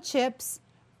chocolate chips,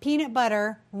 peanut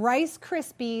butter, Rice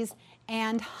Krispies,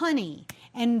 and honey.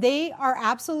 And they are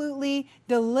absolutely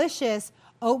delicious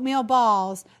oatmeal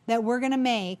balls that we're going to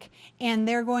make, and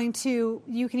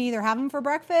you can either have them for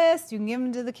breakfast, you can give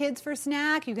them to the kids for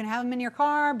snack, you can have them in your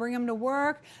car, bring them to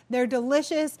work. They're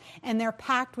delicious, and they're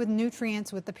packed with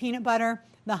nutrients with the peanut butter,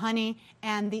 the honey,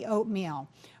 and the oatmeal.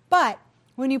 But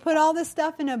when you put all this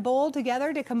stuff in a bowl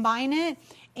together to combine it,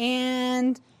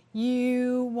 and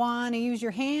you want to use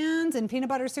your hands, and peanut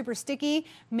butter is super sticky,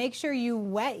 make sure you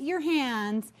wet your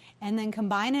hands and then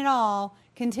combine it all.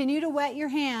 Continue to wet your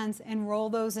hands and roll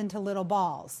those into little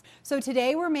balls. So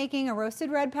today we're making a roasted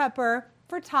red pepper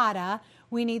frittata.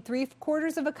 We need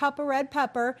 3/4 of a cup of red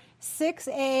pepper, 6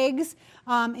 eggs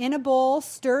in a bowl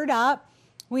stirred up.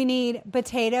 We need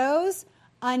potatoes,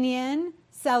 onion,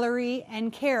 celery,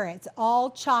 and carrots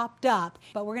all chopped up.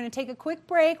 But we're going to take a quick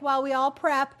break while we all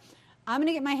prep. I'm going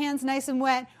to get my hands nice and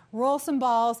wet, roll some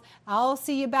balls. I'll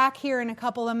see you back here in a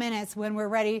couple of minutes when we're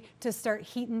ready to start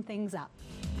heating things up.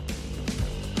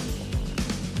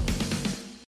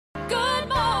 Good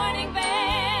morning,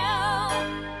 Vale.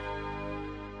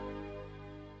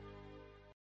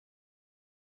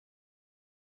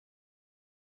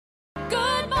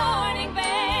 Good morning,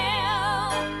 Vale.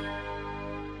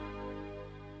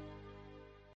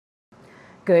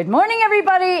 Good morning,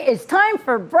 everybody. It's time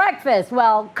for breakfast.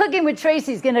 Well, Cooking with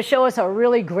Tracy is going to show us a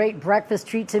really great breakfast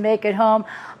treat to make at home.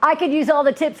 I could use all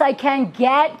the tips I can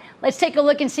get. Let's take a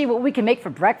look and see what we can make for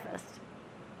breakfast.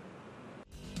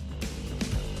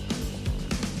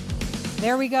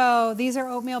 There we go. These are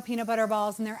oatmeal peanut butter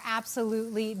balls, and they're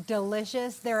absolutely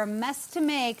delicious. They're a mess to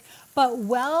make, but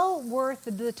well worth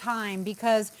the time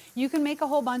because you can make a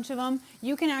whole bunch of them.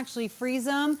 You can actually freeze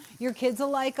them. Your kids will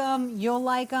like them. You'll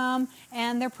like them,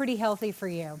 and they're pretty healthy for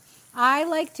you. I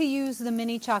like to use the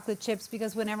mini chocolate chips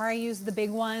because whenever I use the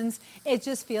big ones, it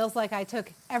just feels like I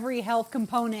took every health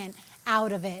component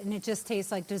out of it, and it just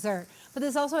tastes like dessert. But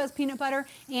this also has peanut butter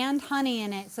and honey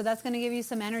in it, so that's going to give you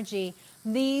some energy.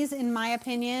 These, in my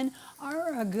opinion,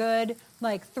 are a good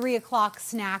 3 o'clock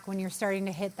snack when you're starting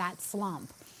to hit that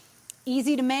slump.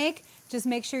 Easy to make. Just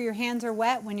make sure your hands are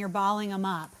wet when you're balling them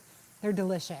up. They're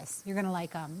delicious. You're going to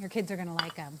like them. Your kids are going to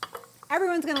like them.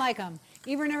 Everyone's going to like them.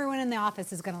 Even everyone in the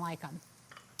office is going to like them.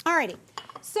 Alrighty.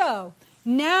 So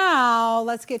now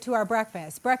let's get to our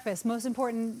breakfast. Breakfast, most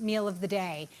important meal of the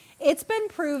day. It's been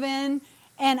proven,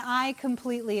 and I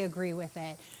completely agree with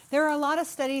it. There are a lot of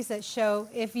studies that show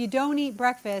if you don't eat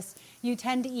breakfast, you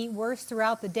tend to eat worse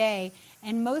throughout the day,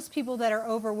 and most people that are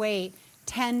overweight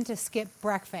tend to skip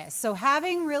breakfast. So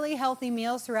having really healthy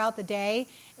meals throughout the day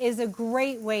is a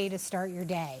great way to start your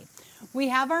day. We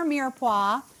have our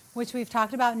mirepoix, which we've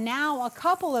talked about now a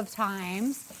couple of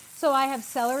times. So I have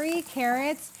celery,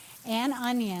 carrots, and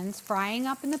onions frying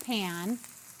up in the pan.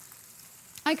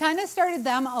 I kind of started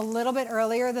them a little bit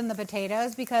earlier than the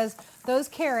potatoes because those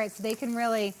carrots, they can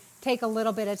really take a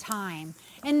little bit of time.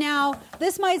 And now,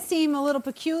 this might seem a little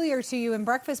peculiar to you in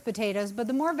breakfast potatoes, but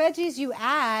the more veggies you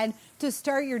add to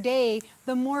start your day,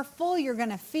 the more full you're going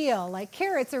to feel. Like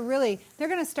carrots are really, they're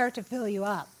going to start to fill you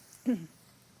up.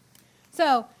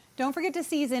 So, don't forget to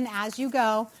season as you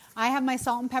go. I have my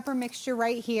salt and pepper mixture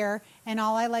right here, and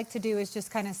all I like to do is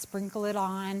just kind of sprinkle it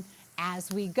on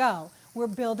as we go. We're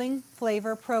building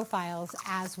flavor profiles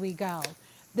as we go.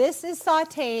 This is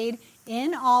sauteed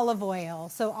in olive oil.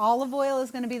 So olive oil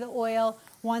is going to be the oil,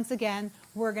 once again,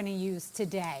 we're going to use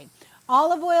today.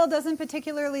 Olive oil doesn't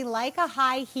particularly like a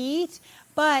high heat,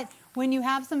 but when you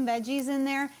have some veggies in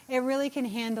there, it really can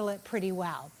handle it pretty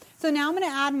well. So now I'm going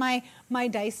to add my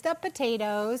diced up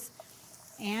potatoes,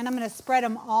 and I'm going to spread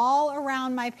them all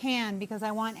around my pan because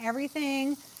I want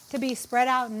everything to be spread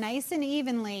out nice and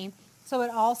evenly so it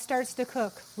all starts to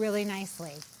cook really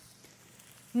nicely.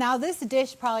 Now this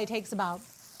dish probably takes about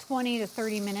 20 to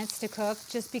 30 minutes to cook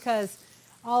just because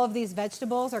all of these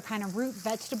vegetables are kind of root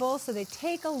vegetables, so they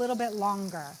take a little bit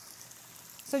longer.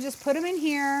 So just put them in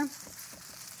here,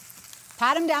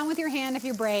 pat them down with your hand if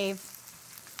you're brave.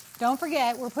 Don't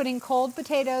forget, we're putting cold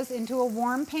potatoes into a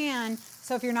warm pan,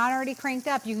 so if you're not already cranked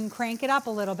up, you can crank it up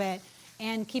a little bit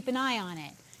and keep an eye on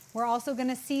it. We're also going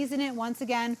to season it once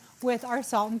again with our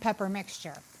salt and pepper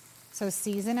mixture. So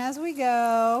season as we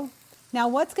go. Now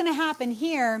what's going to happen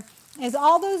here is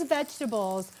all those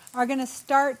vegetables are going to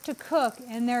start to cook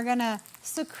and they're going to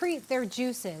secrete their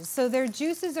juices. So their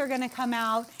juices are going to come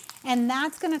out and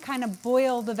that's going to kind of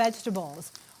boil the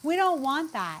vegetables. We don't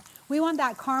want that. We want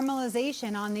that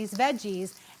caramelization on these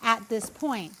veggies at this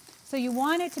point. So you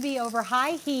want it to be over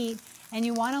high heat and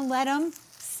you want to let them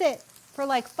sit for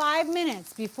like 5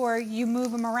 minutes before you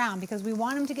move them around because we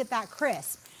want them to get that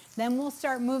crisp. Then we'll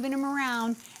start moving them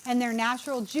around and their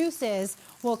natural juices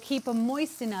will keep them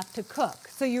moist enough to cook.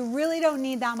 So you really don't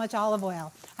need that much olive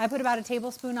oil. I put about a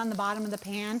tablespoon on the bottom of the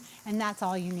pan, and that's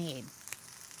all you need.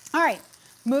 All right,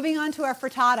 moving on to our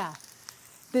frittata.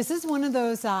 This is one of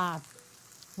those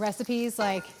recipes,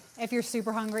 like if you're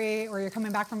super hungry or you're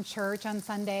coming back from church on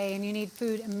Sunday and you need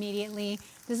food immediately,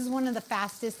 this is one of the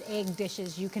fastest egg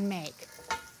dishes you can make.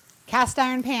 Cast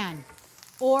iron pan,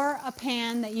 or a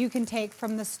pan that you can take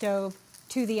from the stove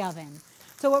to the oven.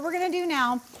 So what we're going to do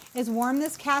now is warm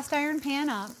this cast iron pan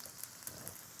up.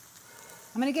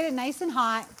 I'm going to get it nice and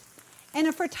hot. And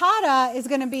a frittata is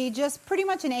going to be just pretty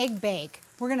much an egg bake.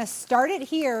 We're going to start it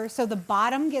here so the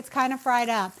bottom gets kind of fried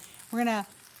up.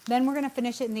 Then we're going to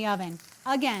finish it in the oven.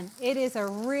 Again, it is a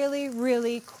really,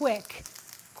 really quick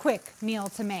meal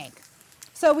to make.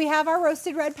 So we have our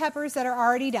roasted red peppers that are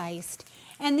already diced.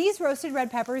 And these roasted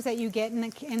red peppers that you get in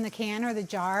the can or the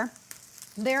jar,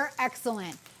 they're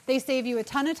excellent. They save you a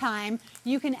ton of time.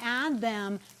 You can add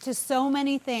them to so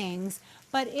many things.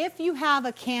 But if you have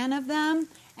a can of them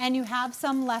and you have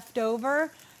some left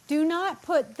over, do not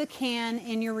put the can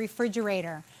in your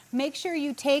refrigerator. Make sure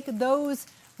you take those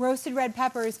roasted red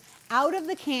peppers out of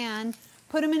the can,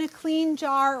 put them in a clean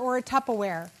jar or a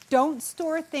Tupperware. Don't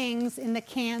store things in the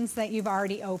cans that you've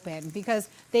already opened because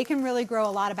they can really grow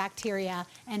a lot of bacteria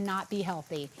and not be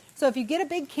healthy. So if you get a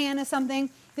big can of something,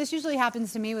 this usually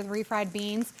happens to me with refried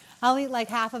beans. I'll eat like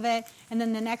half of it, and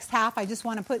then the next half I just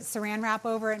want to put saran wrap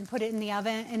over it and put it in the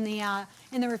oven, in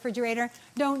the refrigerator.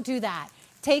 Don't do that.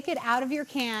 Take it out of your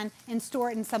can and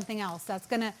store it in something else. That's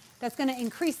gonna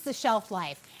increase the shelf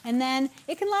life. And then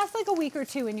it can last like a week or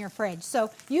two in your fridge.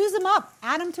 So use them up.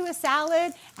 Add them to a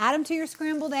salad, add them to your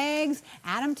scrambled eggs,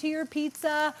 add them to your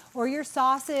pizza or your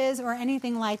sauces or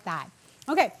anything like that.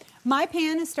 Okay, my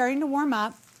pan is starting to warm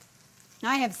up.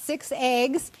 I have 6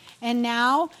 eggs, and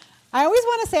now I always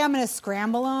want to say I'm going to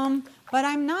scramble them, but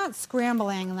I'm not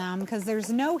scrambling them because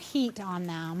there's no heat on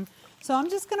them. So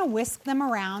I'm just going to whisk them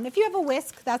around. If you have a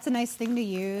whisk, that's a nice thing to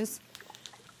use.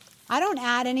 I don't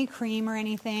add any cream or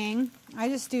anything. I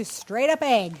just do straight up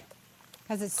egg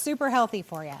because it's super healthy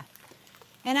for you.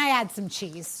 And I add some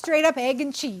cheese, straight up egg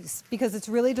and cheese because it's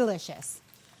really delicious.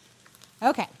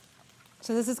 Okay,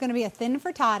 so this is going to be a thin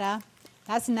frittata.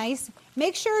 That's nice.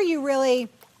 Make sure you really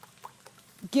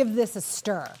give this a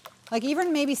stir. Like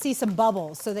even maybe see some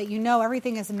bubbles so that you know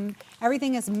everything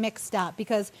is mixed up,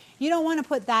 because you don't want to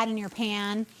put that in your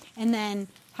pan and then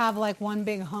have like one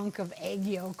big hunk of egg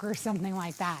yolk or something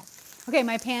like that. Okay,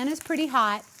 my pan is pretty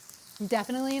hot. I'm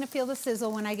definitely going to feel the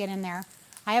sizzle when I get in there.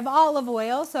 I have olive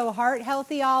oil, so heart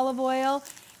healthy olive oil.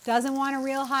 Doesn't want a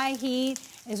real high heat,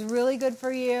 is really good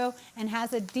for you, and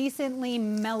has a decently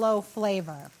mellow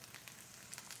flavor.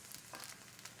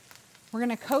 We're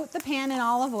going to coat the pan in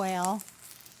olive oil,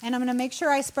 and I'm going to make sure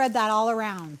I spread that all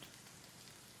around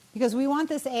because we want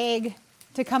this egg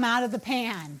to come out of the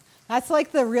pan. That's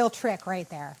like the real trick right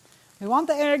there. We want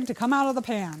the egg to come out of the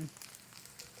pan.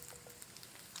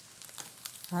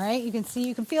 All right, you can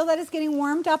feel that it's getting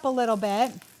warmed up a little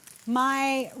bit.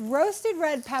 My roasted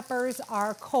red peppers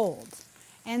are cold,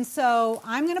 and so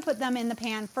I'm going to put them in the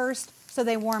pan first so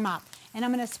they warm up, and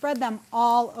I'm going to spread them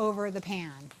all over the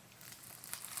pan.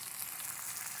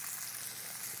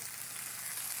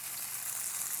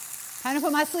 Kind of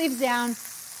put my sleeves down.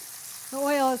 The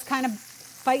oil is kind of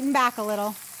fighting back a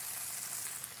little.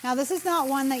 Now this is not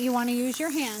one that you want to use your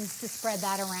hands to spread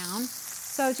that around.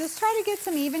 So just try to get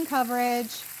some even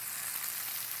coverage.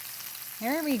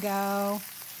 There we go.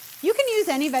 You can use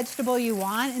any vegetable you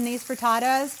want in these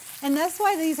frittatas, and that's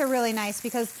why these are really nice,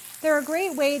 because they're a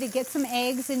great way to get some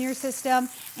eggs in your system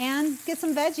and get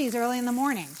some veggies early in the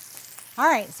morning. All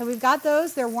right, so we've got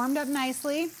those. They're warmed up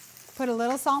nicely. Put a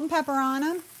little salt and pepper on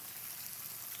them.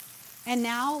 And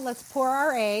now let's pour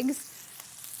our eggs.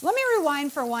 Let me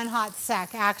rewind for one hot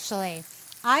sec, actually.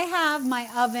 I have my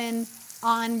oven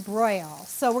on broil.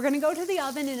 So we're going to go to the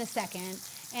oven in a second,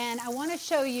 and I want to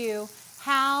show you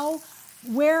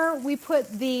where we put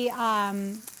the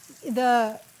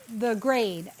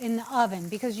grate in the oven,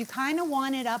 because you kind of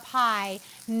want it up high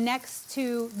next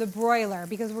to the broiler,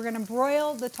 because we're going to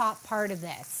broil the top part of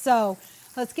this. So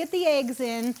let's get the eggs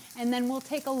in, and then we'll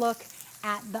take a look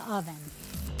at the oven.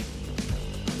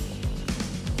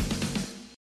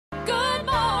 Good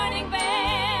morning, Vale.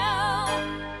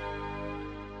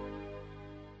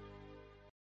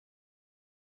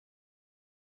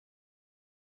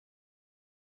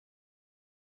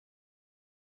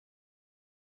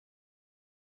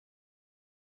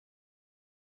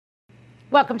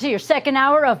 Welcome to your second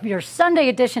hour of your Sunday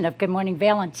edition of Good Morning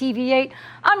Vail on TV8.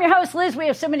 I'm your host, Liz. We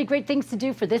have so many great things to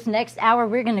do for this next hour.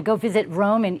 We're going to go visit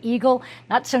Rome and Eagle.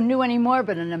 Not so new anymore,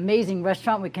 but an amazing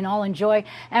restaurant we can all enjoy.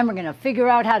 And we're going to figure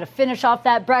out how to finish off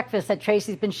that breakfast that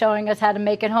Tracy's been showing us how to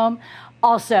make at home.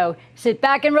 Also, sit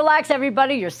back and relax,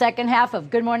 everybody. Your second half of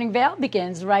Good Morning Vail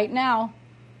begins right now.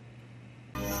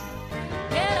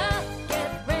 Get up,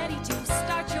 get ready to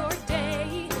start your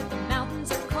day. The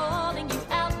mountains are calling you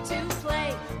out to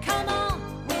play. Come on,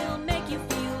 we'll make you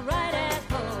feel right at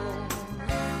home.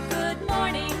 Good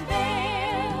morning,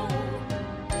 Vail.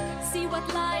 See what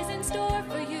lies in store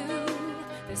for you.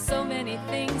 There's so many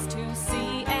things to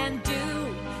see and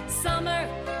do. Summer,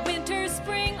 winter,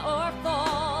 spring, or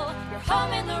fall. Your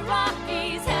home in the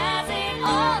Rockies has it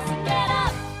all. So get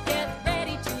up, get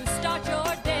ready to start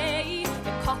your day.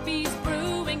 The coffee's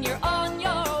brewing, you're on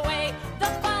your way. The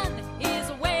fun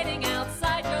is waiting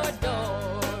outside your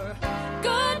door.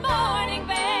 Good morning,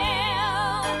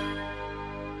 Vail.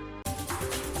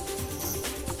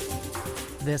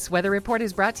 This weather report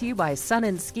is brought to you by Sun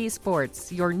and Ski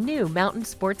Sports, your new mountain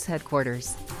sports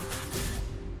headquarters.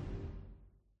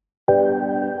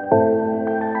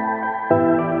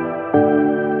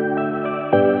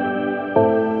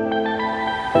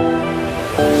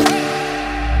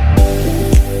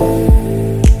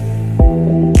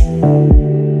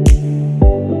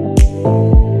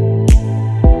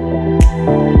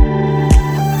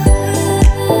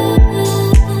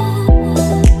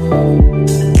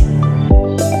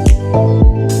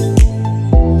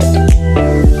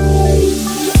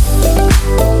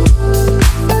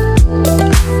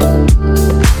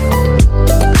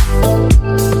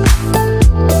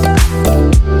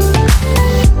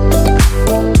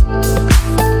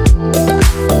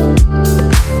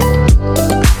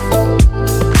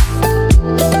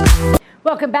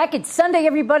 Welcome back. It's Sunday,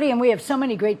 everybody, and we have so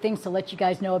many great things to let you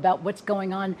guys know about what's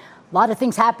going on. A lot of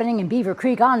things happening in Beaver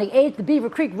Creek. On the 8th, the Beaver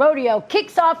Creek Rodeo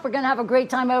kicks off. We're going to have a great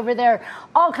time over there.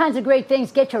 All kinds of great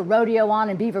things. Get your rodeo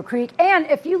on in Beaver Creek. And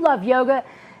if you love yoga,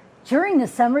 during the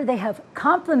summer, they have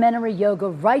complimentary yoga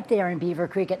right there in Beaver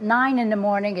Creek at 9 in the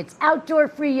morning. It's outdoor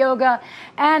free yoga,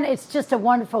 and it's just a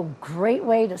wonderful, great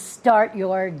way to start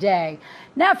your day.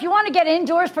 Now, if you want to get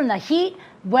indoors from the heat,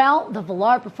 well, the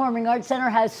Villar Performing Arts Center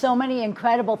has so many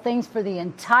incredible things for the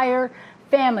entire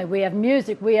family. We have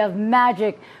music, we have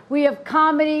magic, we have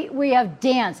comedy, we have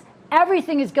dance.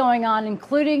 Everything is going on,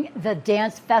 including the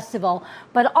dance festival.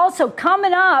 But also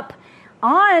coming up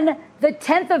on the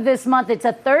 10th of this month, it's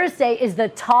a Thursday, is the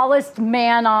tallest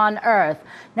man on earth.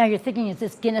 Now you're thinking, is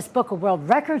this Guinness Book of World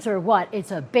Records or what? It's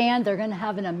a band. They're going to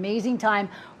have an amazing time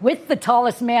with the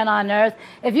tallest man on earth.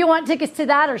 If you want tickets to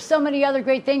that or so many other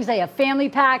great things, they have family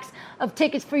packs of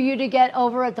tickets for you to get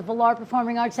over at the Villar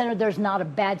Performing Arts Center. There's not a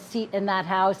bad seat in that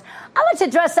house. I like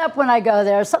to dress up when I go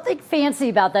there. Something fancy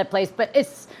about that place, but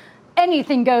it's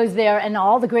anything goes there, and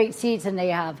all the great seats, and they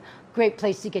have great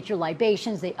place to get your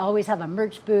libations. They always have a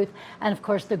merch booth, and of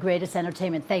course the greatest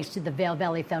entertainment thanks to the Vail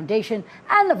Valley Foundation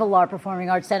and the Villar Performing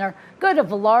Arts Center. Go to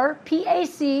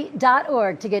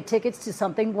villarpac.org to get tickets to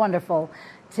something wonderful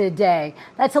today.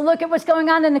 That's a look at what's going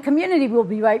on in the community. We'll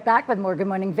be right back with more Good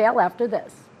Morning Vail after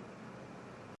this.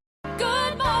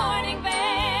 Good morning, Vail.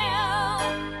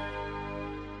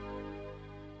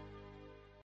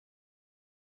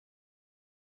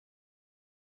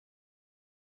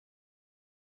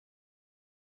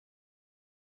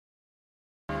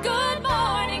 Good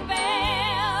morning, Vail.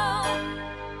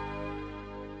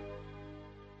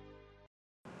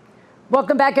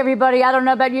 Welcome back, everybody. I don't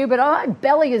know about you, but my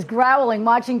belly is growling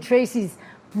watching Tracy's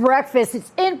breakfast.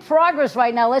 It's in progress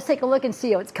right now. Let's take a look and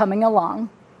see how it's coming along.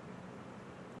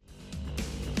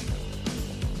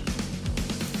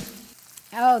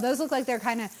 Oh, those look like they're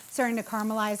kind of starting to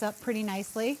caramelize up pretty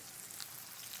nicely.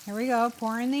 Here we go,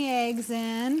 pouring the eggs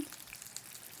in.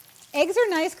 Eggs are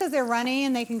nice because they're runny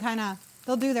and they can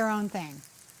they'll do their own thing.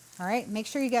 All right, make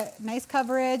sure you get nice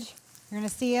coverage. You're gonna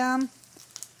see them.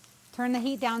 Turn the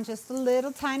heat down just a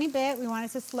little tiny bit. We want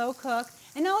it to slow cook.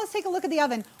 And now let's take a look at the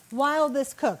oven while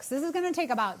this cooks. This is gonna take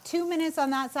about 2 minutes on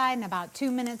that side and about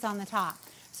 2 minutes on the top.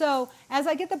 So as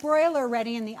I get the broiler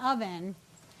ready in the oven,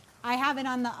 I have it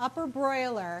on the upper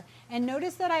broiler, and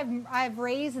notice that I've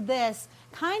raised this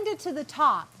kind of to the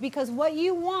top, because what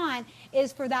you want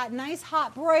is for that nice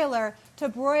hot broiler to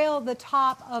broil the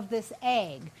top of this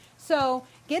egg. So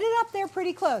get it up there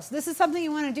pretty close. This is something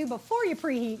you want to do before you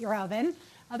preheat your oven,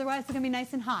 otherwise it's going to be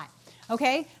nice and hot.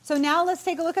 Okay, so now let's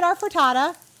take a look at our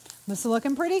frittata. This is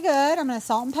looking pretty good. I'm going to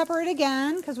salt and pepper it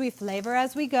again because we flavor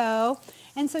as we go.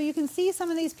 And so you can see some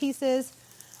of these pieces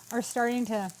are starting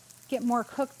to get more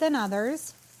cooked than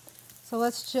others. So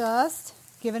let's just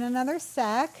Give it another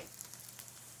sec.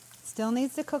 Still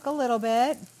needs to cook a little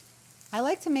bit. I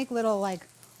like to make little like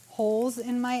holes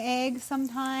in my egg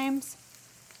sometimes.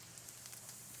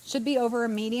 Should be over a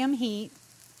medium heat.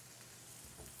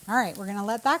 All right, we're gonna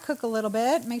let that cook a little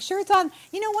bit. Make sure it's on.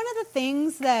 You know, one of the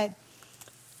things that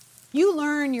you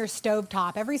learn your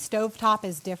stovetop. Every stovetop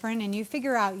is different and you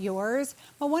figure out yours.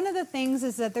 But one of the things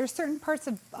is that there's certain parts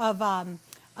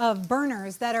of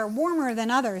burners that are warmer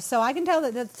than others. So I can tell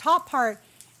that the top part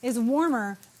is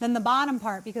warmer than the bottom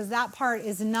part because that part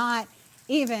is not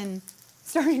even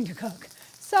starting to cook.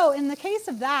 So in the case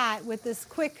of that, with this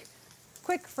quick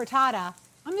frittata,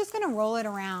 I'm just gonna roll it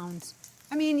around.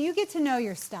 I mean, you get to know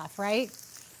your stuff, right?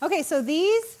 Okay, so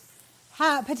these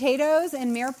potatoes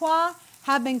and mirepoix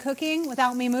have been cooking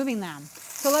without me moving them.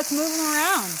 So let's move them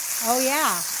around. Oh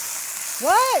yeah.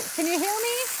 What? Can you hear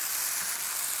me?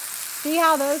 See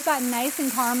how those got nice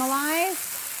and caramelized?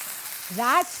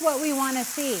 That's what we want to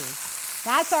see.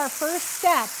 That's our first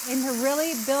step into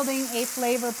really building a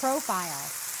flavor profile.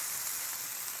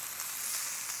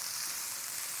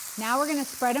 Now we're going to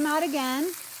spread them out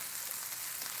again.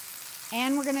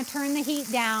 And we're going to turn the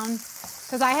heat down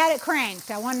because I had it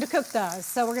cranked. I wanted to cook those.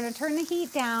 So we're going to turn the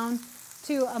heat down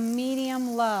to a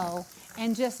medium low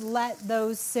and just let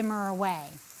those simmer away.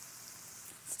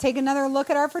 Let's take another look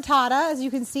at our frittata. As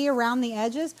you can see around the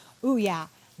edges. Ooh, yeah,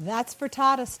 that's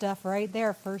frittata stuff right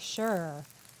there for sure.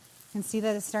 You can see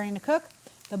that it's starting to cook.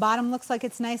 The bottom looks like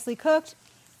it's nicely cooked.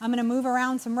 I'm going to move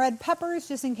around some red peppers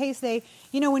just in case they,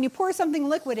 you know, when you pour something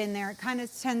liquid in there, it kind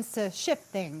of tends to shift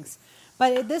things.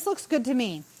 But this looks good to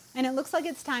me. And it looks like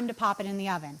it's time to pop it in the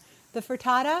oven. The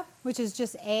frittata, which is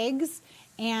just eggs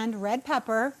and red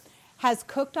pepper, has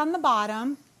cooked on the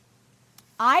bottom.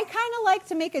 I kind of like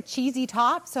to make a cheesy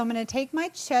top, so I'm going to take my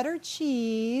cheddar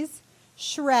cheese,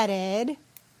 shredded,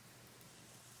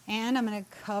 and I'm going to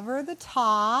cover the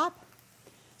top.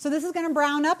 So this is going to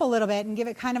brown up a little bit and give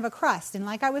it kind of a crust. And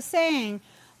like I was saying,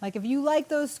 like if you like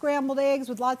those scrambled eggs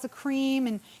with lots of cream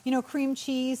and, you know, cream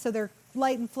cheese so they're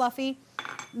light and fluffy,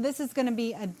 this is going to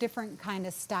be a different kind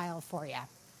of style for you.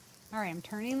 All right, I'm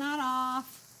turning that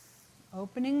off.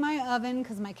 Opening my oven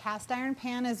because my cast iron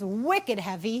pan is wicked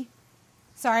heavy.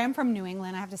 Sorry, I'm from New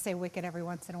England. I have to say wicked every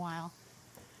once in a while.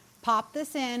 Pop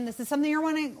this in. This is something you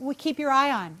want to keep your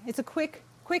eye on. It's a quick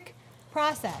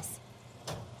process.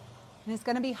 And it's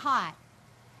going to be hot.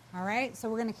 All right, so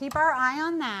we're going to keep our eye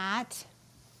on that.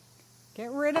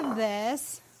 Get rid of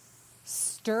this.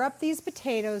 Stir up these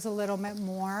potatoes a little bit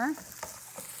more.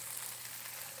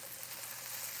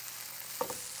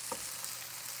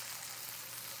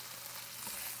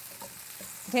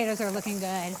 Potatoes are looking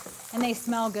good, and they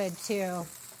smell good too.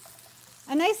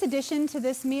 A nice addition to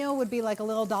this meal would be like a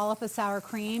little dollop of sour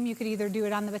cream. You could either do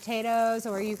it on the potatoes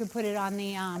or you could put it on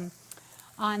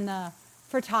the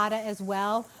frittata as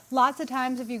well. Lots of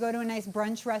times if you go to a nice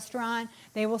brunch restaurant,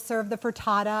 they will serve the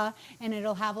frittata and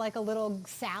it'll have like a little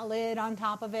salad on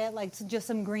top of it, like just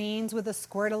some greens with a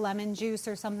squirt of lemon juice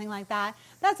or something like that.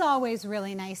 That's always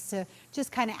really nice to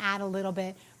just kind of add a little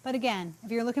bit. But again,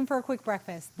 if you're looking for a quick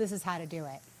breakfast, this is how to do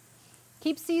it.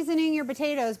 Keep seasoning your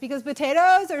potatoes because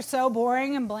potatoes are so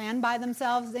boring and bland by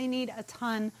themselves. They need a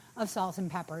ton of salt and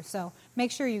pepper. So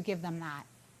make sure you give them that.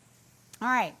 All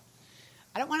right.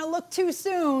 I don't want to look too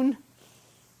soon,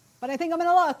 but I think I'm going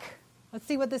to look. Let's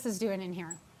see what this is doing in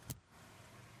here.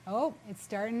 Oh, it's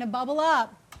starting to bubble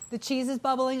up. The cheese is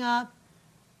bubbling up.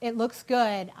 It looks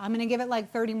good. I'm going to give it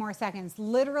like 30 more seconds.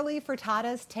 Literally,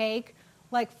 frittatas take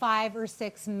like 5 or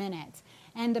 6 minutes.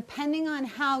 And depending on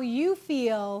how you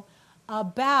feel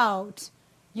about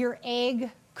your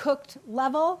egg cooked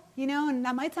level, you know, and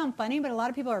that might sound funny, but a lot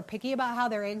of people are picky about how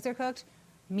their eggs are cooked,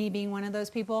 me being one of those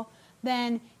people,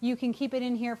 then you can keep it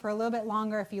in here for a little bit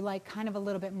longer if you like kind of a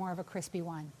little bit more of a crispy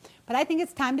one. But I think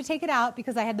it's time to take it out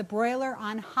because I had the broiler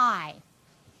on high.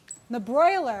 The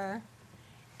broiler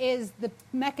is the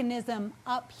mechanism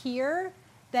up here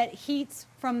that heats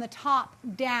from the top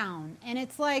down, and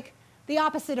it's like the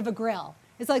opposite of a grill.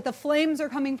 It's like the flames are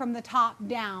coming from the top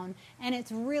down, and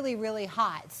it's really, really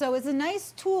hot. So it's a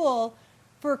nice tool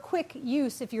for quick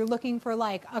use if you're looking for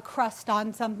like a crust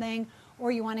on something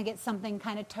or you want to get something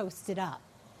kind of toasted up.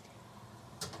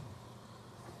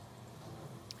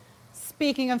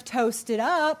 Speaking of toasted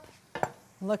up,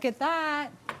 look at that.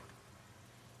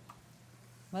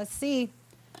 Let's see.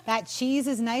 That cheese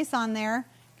is nice on there.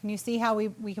 Can you see how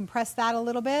we can press that a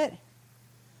little bit?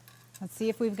 Let's see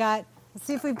if we've got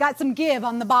some give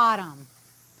on the bottom.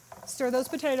 Stir those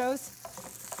potatoes.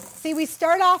 See, we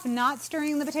start off not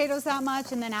stirring the potatoes that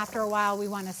much, and then after a while we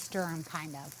want to stir them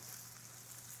kind of.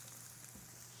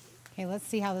 Okay, let's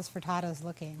see how this frittata is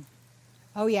looking.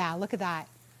 Oh yeah, look at that.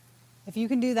 If you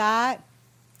can do that,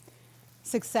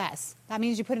 success. That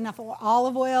means you put enough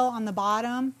olive oil on the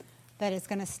bottom that it's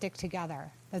going to stick together.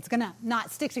 That's going to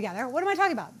not stick together. What am I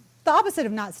talking about? The opposite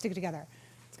of not stick together.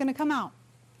 It's going to come out.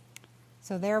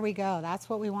 So there we go. That's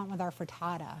what we want with our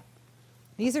frittata.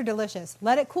 These are delicious.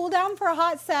 Let it cool down for a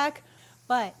hot sec,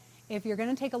 but if you're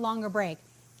going to take a longer break,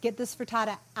 get this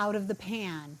frittata out of the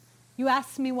pan. You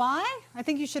asked me why? I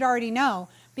think you should already know,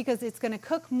 because it's going to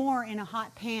cook more in a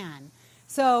hot pan.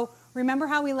 So remember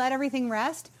how we let everything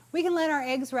rest? We can let our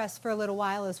eggs rest for a little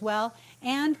while as well.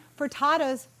 And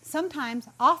frittatas sometimes,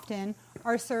 often,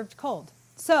 are served cold.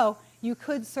 So you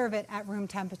could serve it at room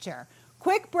temperature.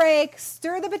 Quick break,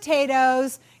 stir the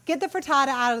potatoes, get the frittata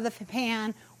out of the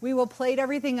pan. We will plate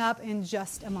everything up in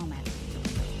just a moment.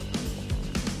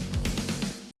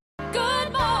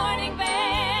 Good morning,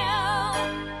 Vale.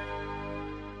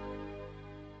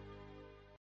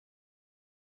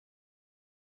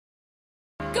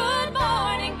 Good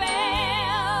morning, Vale.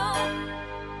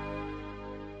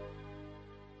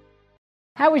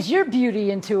 How is your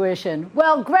beauty intuition?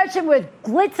 Well, Gretchen with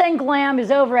Glitz and Glam is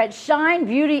over at Shine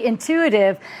Beauty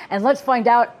Intuitive, and let's find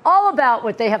out all about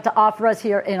what they have to offer us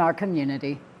here in our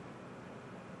community.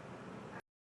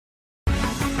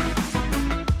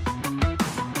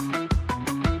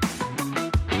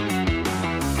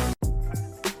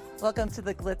 Welcome to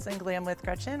the Glitz and Glam with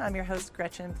Gretchen. I'm your host,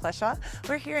 Gretchen Pleshaw.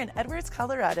 We're here in Edwards,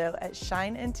 Colorado at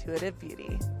Shine Intuitive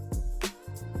Beauty.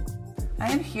 I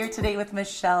am here today with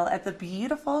Michelle at the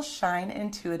beautiful Shine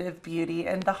Intuitive Beauty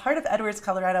in the heart of Edwards,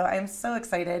 Colorado. I am so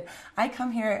excited. I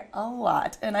come here a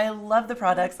lot and I love the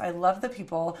products. I love the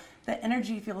people. The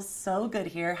energy feels so good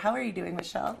here. How are you doing,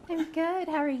 Michelle? I'm good.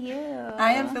 How are you?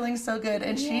 I am feeling so good.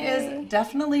 And she is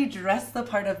definitely dressed the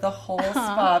part of the whole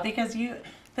spa because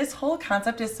this whole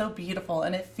concept is so beautiful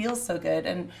and it feels so good.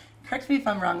 And correct me if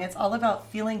I'm wrong, it's all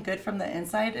about feeling good from the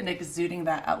inside and exuding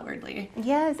that outwardly.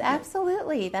 Yes,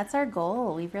 absolutely. That's our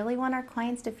goal. We really want our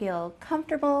clients to feel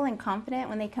comfortable and confident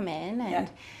when they come in.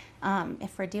 And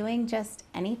if we're doing just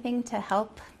anything to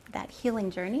help that healing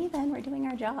journey, then we're doing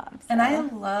our job. So. And I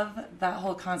love that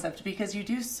whole concept because you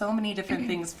do so many different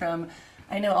things from,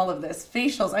 I know all of this,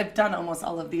 facials. I've done almost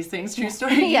all of these things. True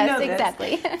story. Yes, you know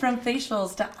exactly. From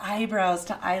facials to eyebrows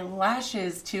to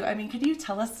eyelashes to, I mean, could you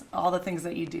tell us all the things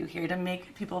that you do here to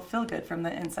make people feel good from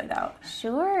the inside out?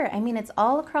 Sure. I mean, it's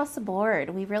all across the board.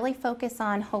 We really focus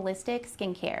on holistic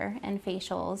skincare and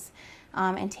facials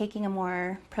and taking a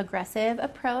more progressive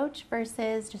approach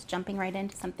versus just jumping right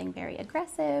into something very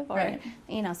aggressive or,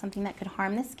 something that could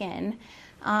harm the skin.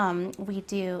 We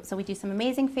do some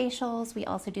amazing facials. We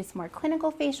also do some more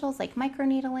clinical facials like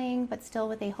microneedling, but still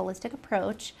with a holistic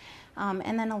approach.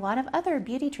 And then a lot of other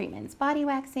beauty treatments, body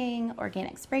waxing,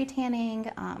 organic spray tanning.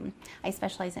 I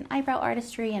specialize in eyebrow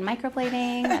artistry and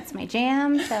microblading. That's my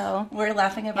jam. So we're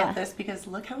laughing about this because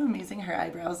look how amazing her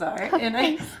eyebrows are. Oh, and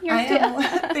thanks.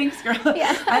 Thanks, girl.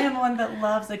 Yeah. I am one that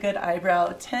loves a good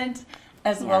eyebrow tint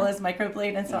as well as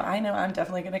microblade, and so I know I'm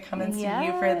definitely going to come and see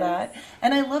you for that.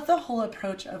 And I love the whole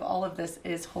approach of all of this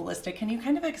is holistic. Can you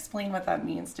kind of explain what that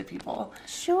means to people?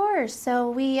 Sure. So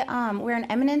we're an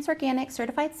Eminence Organic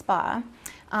certified spa.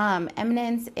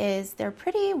 Eminence they're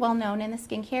pretty well known in the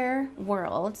skincare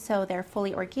world, so they're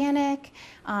fully organic.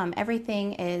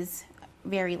 Everything is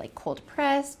very cold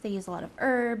pressed. They use a lot of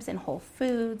herbs and whole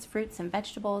foods, fruits and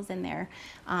vegetables in their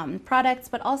products,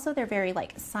 but also they're very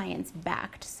science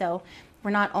backed. So we're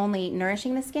not only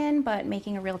nourishing the skin, but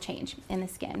making a real change in the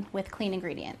skin with clean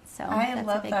ingredients. So that's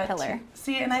love a big that pillar. Too.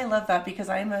 See, and I love that because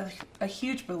I'm a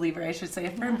huge believer, I should say,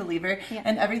 a firm believer,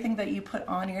 and everything that you put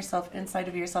on yourself, inside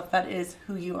of yourself, that is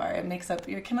who you are. It makes up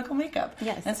your chemical makeup.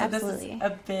 Yes, and so absolutely. This is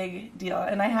a big deal.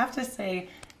 And I have to say,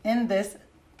 in this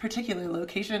particular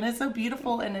location, it's so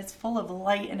beautiful and it's full of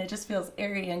light and it just feels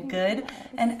airy and good.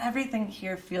 And everything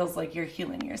here feels like you're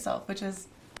healing yourself, which is,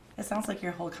 it sounds like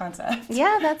your whole concept.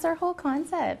 Yeah, that's our whole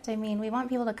concept. I mean, we want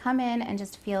people to come in and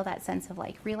just feel that sense of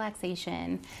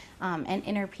relaxation and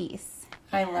inner peace.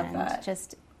 I love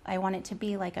that. I want it to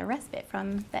be like a respite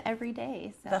from the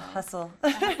everyday. So. The hustle.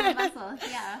 The hustle,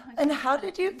 yeah. And how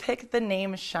did you pick the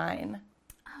name Shine?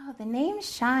 Oh, the name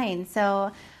Shine.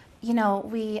 So,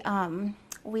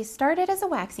 we started as a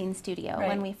waxing studio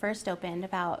when we first opened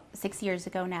about 6 years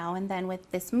ago now. And then with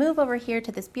this move over here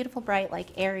to this beautiful, bright,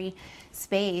 airy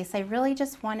space, I really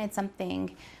just wanted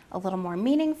something a little more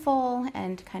meaningful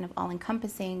and kind of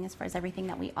all-encompassing as far as everything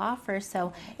that we offer.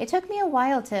 So it took me a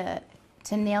while to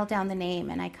nail down the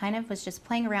name. And I kind of was just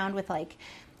playing around with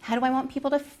how do I want people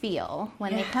to feel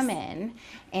when they come in?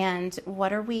 And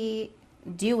what are we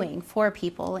doing for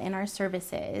people in our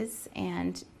services.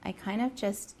 And I kind of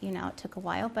just, you know, it took a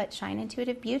while, but Shine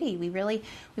Intuitive Beauty, we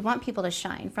want people to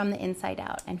shine from the inside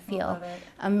out and feel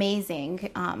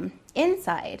amazing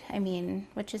inside, I mean,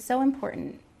 which is so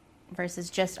important versus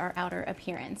just our outer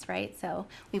appearance, right? So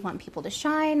we want people to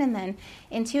shine. And then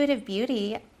Intuitive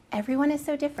Beauty, everyone is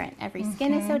so different. Every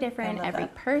skin is so different. Every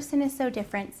person is so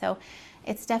different. So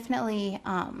it's definitely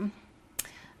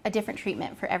a different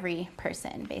treatment for every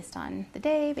person based on the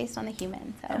day, based on the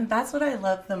human. So. And that's what I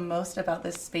love the most about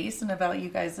this space and about you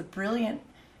guys, the brilliant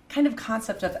kind of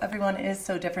concept of everyone is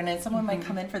so different, and someone might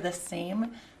come in for the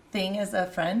same thing as a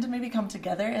friend, maybe come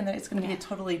together, and then it's going to be a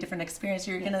totally different experience.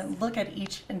 You're going to look at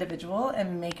each individual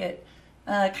and make it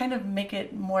kind of make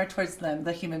it more towards them,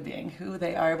 the human being, who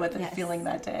they are, what they're feeling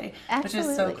that day, which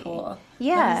is so cool.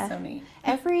 Yeah, that is so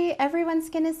neat. Everyone's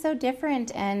skin is so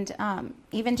different, and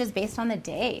even just based on the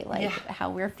day, like how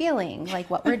we're feeling, like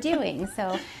what we're doing.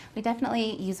 So we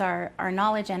definitely use our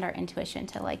knowledge and our intuition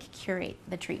to like curate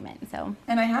the treatment. So,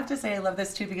 and I have to say I love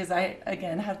this too, because I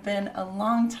again have been a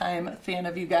long time fan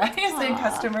of you guys and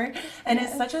customer, and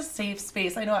it's such a safe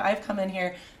space. I know I've come in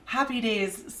here happy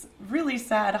days, really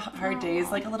sad, hard days,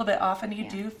 like a little bit off, and you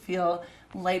do feel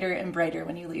lighter and brighter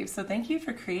when you leave. So thank you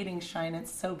for creating Shine.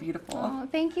 It's so beautiful. Oh,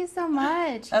 thank you so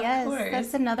much. Of yes, course.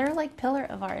 That's another like pillar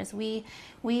of ours. We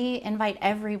invite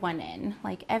everyone in,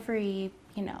 like every,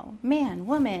 you know, man,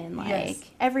 woman,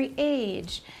 like every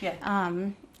age,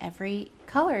 every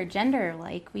color, gender.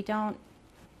 Like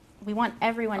we want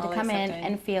everyone to come in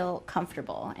and feel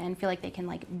comfortable and feel like they can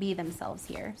like be themselves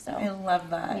here. So I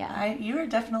love that. Yeah. You are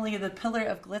definitely the pillar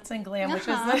of glitz and glam, which is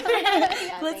like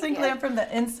glitz and glam from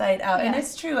the inside out. And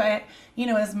it's true. You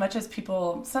know, as much as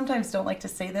people sometimes don't like to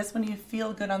say this, when you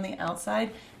feel good on the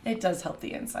outside, it does help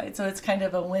the inside. So it's kind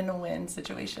of a win-win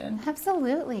situation.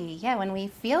 Absolutely. Yeah, when we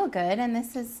feel good, and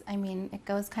this is, I mean, it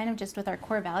goes kind of just with our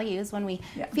core values. When we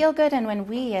feel good, and when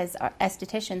we as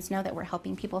estheticians know that we're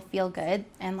helping people feel good,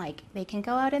 and like they can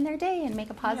go out in their day and make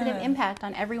a positive impact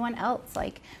on everyone else,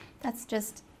 like that's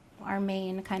just our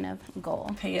main kind of goal.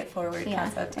 Pay it forward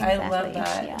concept. Exactly. I love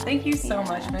that. Yeah. Thank you so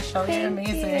much, Michelle. You're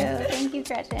amazing. Thank you,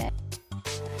 Gretchen.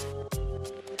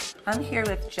 I'm here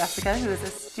with Jessica, who is a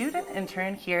student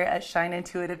intern here at Shine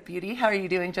Intuitive Beauty. How are you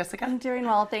doing, Jessica? I'm doing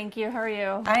well, thank you. How are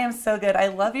you? I am so good. I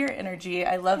love your energy.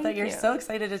 I love that you're so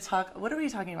excited to talk. What are we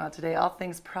talking about today? All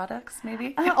things products,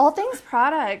 maybe? All things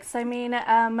products. I mean,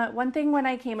 one thing when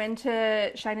I came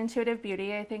into Shine Intuitive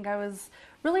Beauty, I think I was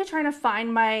really trying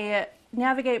to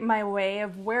navigate my way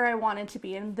of where I wanted to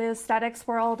be in the aesthetics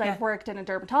world. I've worked in a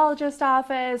dermatologist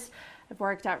office. I've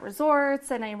worked at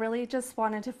resorts, and I really just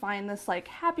wanted to find this like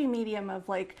happy medium of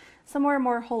like somewhere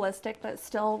more holistic but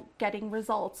still getting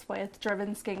results with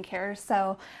driven skincare.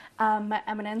 So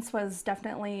Eminence was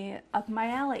definitely up my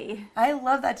alley. I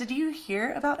love that. Did you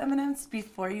hear about Eminence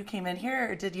before you came in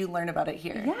here, or did you learn about it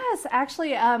here? Yes,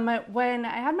 actually, when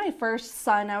I had my first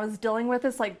son, I was dealing with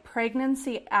this like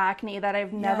pregnancy acne that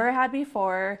I've never had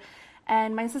before.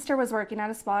 And my sister was working at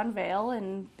a spa in Vail,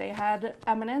 and they had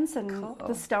Eminence, and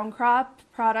the Stonecrop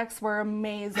products were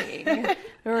amazing. They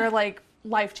were like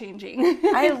life-changing.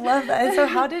 I love that. And so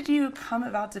how did you come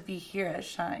about to be here at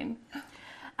Shine?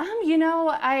 You know,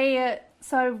 I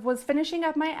was finishing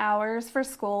up my hours for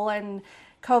school, and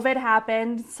COVID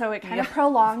happened, so it kind of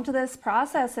prolonged this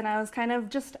process, and I was kind of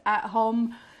just at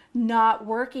home not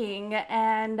working,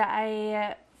 and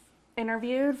I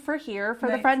interviewed for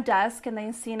the front desk, and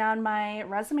they seen on my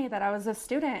resume that I was a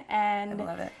student. And I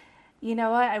love it. You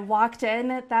know what? I walked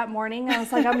in that morning. I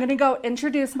was like, I'm going to go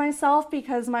introduce myself,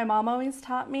 because my mom always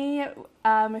taught me,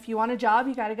 if you want a job,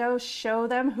 you got to go show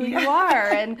them who you are.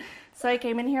 And so I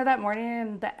came in here that morning,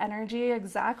 and the energy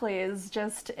is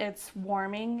just, it's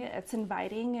warming, it's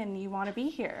inviting, and you want to be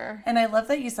here. And I love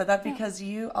that you said that, because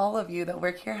all of you that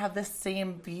work here have this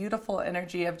same beautiful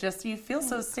energy of just, you feel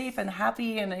so safe and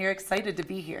happy, and you're excited to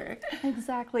be here.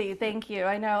 Exactly. Thank you.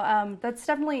 I know that's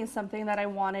definitely something that I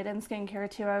wanted in skincare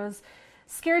too. I was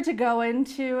scared to go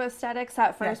into aesthetics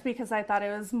at first because I thought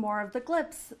it was more of the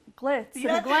glitz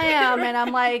and glam, and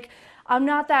I'm like, I'm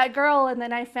not that girl. And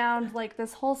then I found like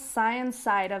this whole science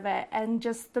side of it, and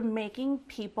just the making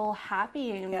people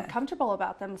happy and comfortable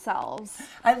about themselves.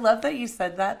 I love that you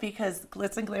said that, because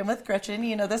Glitz and Glam with Gretchen,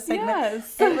 you know, this segment,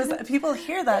 it was, people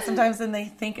hear that sometimes and they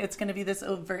think it's going to be this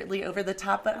overtly over the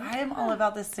top, but I am all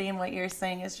about the same, what you're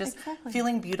saying is just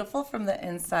feeling beautiful from the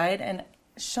inside and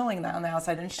showing that on the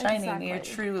outside and shining your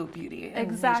true beauty.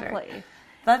 Exactly.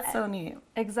 That's so neat.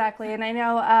 Exactly. And I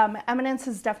know Eminence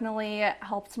has definitely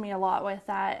helped me a lot with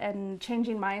that and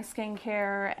changing my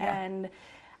skincare. And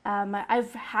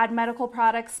I've had medical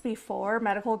products before,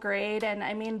 medical grade, and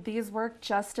I mean, these work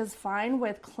just as fine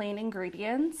with clean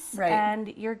ingredients, Right. and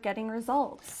you're getting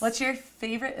results. What's your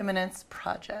favorite Eminence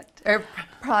project or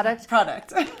Product?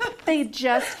 They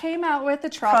just came out with the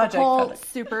tropical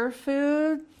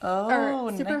superfood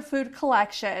superfood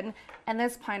collection, and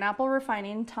this pineapple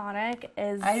refining tonic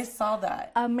is I saw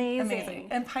that. amazing.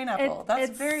 And pineapple.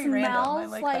 That's very random. I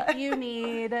Smells like like that. you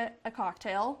need a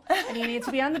cocktail and you need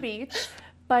to be on the beach.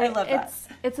 But I love that.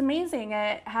 it's amazing.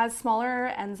 It has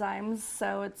smaller enzymes,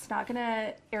 so it's not going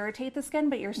to irritate the skin,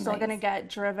 but you're still Nice. going to get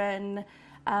driven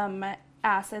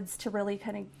acids to really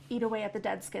kind of eat away at the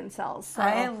dead skin cells. So.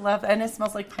 I love, and it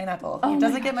smells like pineapple. Oh It my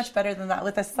doesn't get much better than that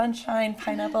with the sunshine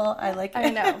pineapple. I like it. I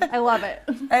know. I love it.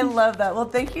 I love that. Well,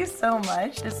 thank you so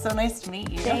much. It's so nice to meet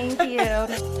you. Thank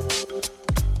you.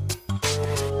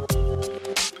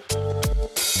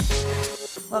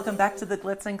 Welcome back to the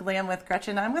Glitz and Glam with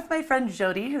Gretchen. I'm with my friend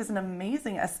Jody, who's an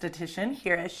amazing esthetician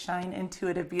here at Shine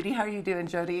Intuitive Beauty. How are you doing,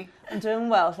 Jody? I'm doing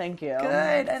well, thank you.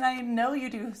 Good, and I know you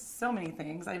do so many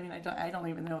things. I mean, I don't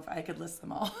even know if I could list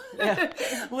them all. Yeah.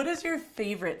 What is your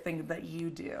favorite thing that you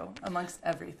do amongst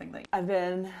everything that you I've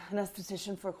been an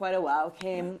esthetician for quite a while.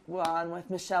 Came on with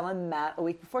Michelle and Matt a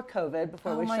week before COVID,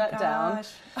 before we shut down.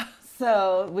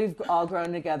 So we've all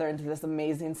grown together into this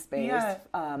amazing space.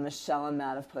 Yeah. Michelle and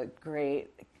Matt have put great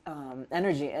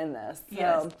energy in this. So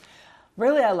Yes.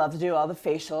 really, I love to do all the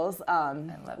facials.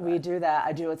 We do that.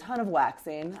 I do a ton of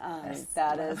waxing.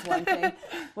 That is one thing.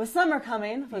 With summer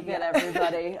coming, we'll get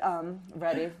everybody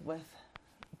ready with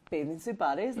bathing suit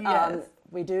bodies. Yes.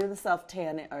 We do the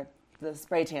self-tanning or the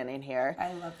spray tanning here.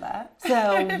 I love that.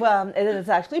 So it is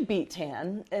actually beet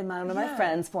tan, and one of my Yeah.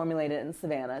 friends formulated it in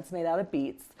Savannah. It's made out of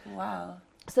beets. Wow.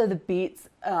 So the beets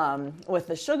with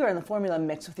the sugar in the formula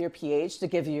mix with your pH to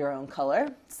give you your own color.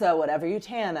 So whatever you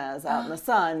tan as out in the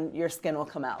sun, your skin will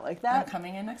come out like that. I'm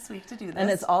coming in next week to do this.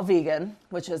 And it's all vegan,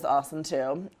 which is awesome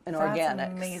too, and That's organic.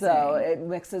 amazing. So it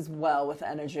mixes well with the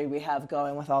energy we have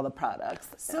going with all the products.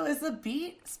 So is the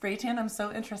beet spray tan, I'm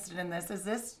so interested in this. Is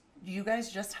this, you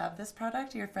guys just have this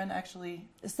product? Your friend actually?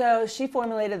 So she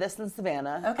formulated this in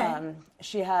Savannah. Okay.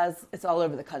 It's all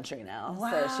over the country now.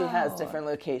 So she has Wow. different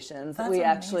locations. That's we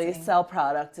actually amazing. sell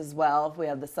products as well. We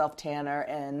have the self tanner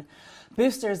and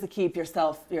boosters to keep your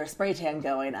spray tan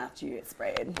going after you get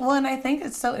sprayed. Well, and I think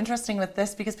it's so interesting with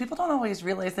this because people don't always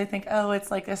realize, they think, oh, it's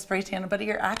like a spray tan, but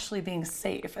you're actually being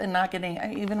safe and not getting,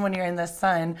 even when you're in the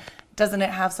sun, doesn't it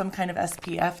have some kind of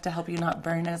SPF to help you not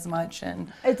burn as much?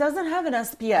 And it doesn't have an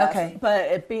SPF, Okay. but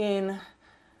it being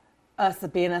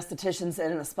estheticians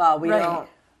in a spa, we Right. don't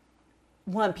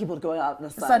want people to go out in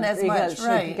the sun, Sun as because much,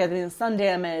 right. you get any sun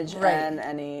damage Right. and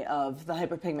any of the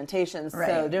hyperpigmentation. So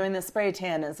Right. doing the spray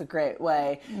tan is a great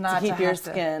way Not to to keep your have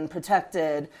to- skin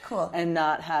protected Cool. and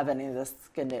not have any of this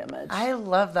skin damage. I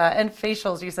love that. And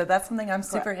facials, you said, that's something I'm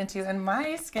super into. And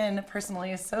my skin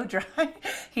personally is so dry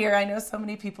here. I know so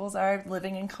many people's are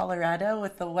living in Colorado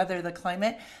with the weather, the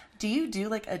climate. Do you do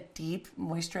like a deep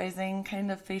moisturizing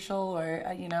kind of facial or,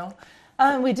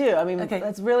 We do. I mean,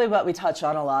 that's really what we touch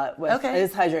on a lot with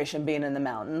is hydration being in the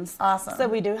mountains. Awesome. So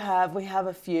we have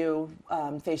a few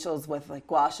facials with like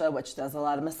gua sha, which does a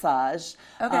lot of massage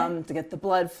to get the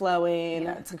blood flowing,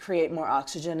 to create more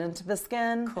oxygen into the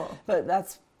skin. Cool. But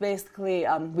that's basically,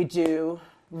 we do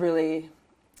really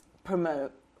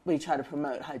we try to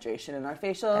promote hydration in our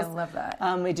facials. I love that.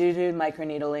 We do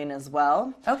microneedling as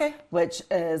well. Okay. Which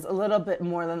is a little bit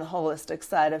more than the holistic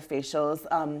side of facials.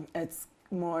 It's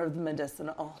more of the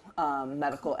medicinal,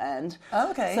 medical end.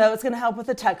 Okay. So it's going to help with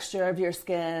the texture of your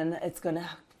skin. It's going to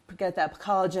get that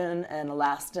collagen and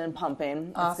elastin pumping.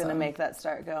 It's going Awesome. to make that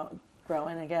start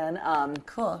growing again.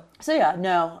 Cool. So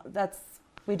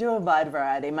we do a wide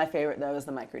variety. My favorite though is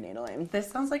the microneedling. This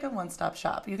sounds like a one-stop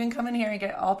shop. You can come in here and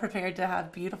get all prepared to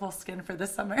have beautiful skin for the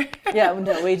summer. Yeah,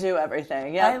 no, we do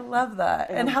everything. Yeah. I love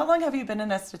that. And how long have you been an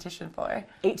esthetician for?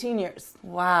 18 years.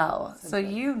 Wow. So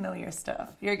you know your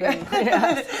stuff. You're good.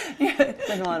 It's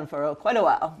been on for quite a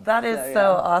while. That is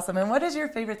so awesome. And what is your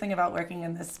favorite thing about working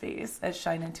in this space at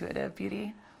Shine Intuitive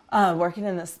Beauty? Working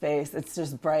in this space, it's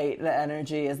just bright. The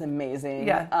energy is amazing.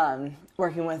 Yeah.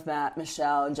 Working with Matt,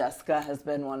 Michelle, and Jessica has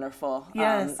been wonderful.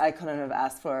 Yes. I couldn't have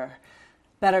asked for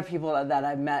better people that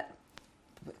I've met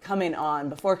coming on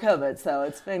before COVID, so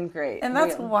it's been great. And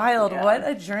that's wild. Yeah. What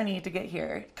a journey to get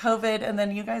here. COVID, and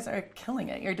then you guys are killing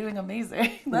it. You're doing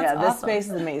amazing. That's this awesome. space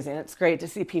is amazing. It's great to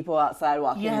see people outside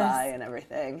walking Yes. by and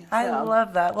everything. I So,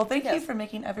 love that. Well, thank you yes. for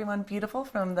making everyone beautiful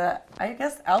from the, I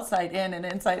guess, outside in and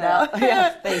inside Yeah. out. Yeah,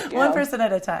 thank you. One person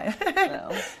at a time.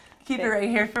 So, Keep it right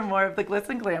here for more of the Glitz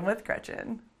and Glam with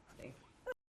Gretchen.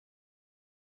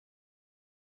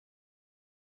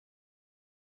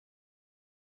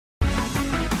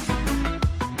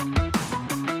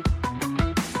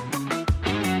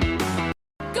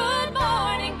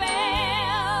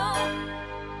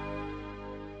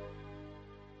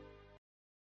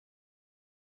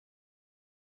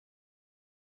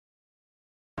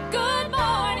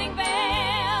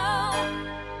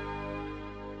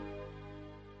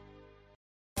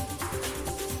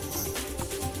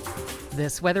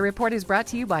 This weather report is brought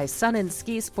to you by Sun and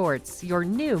Ski Sports, your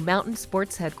new mountain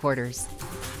sports headquarters.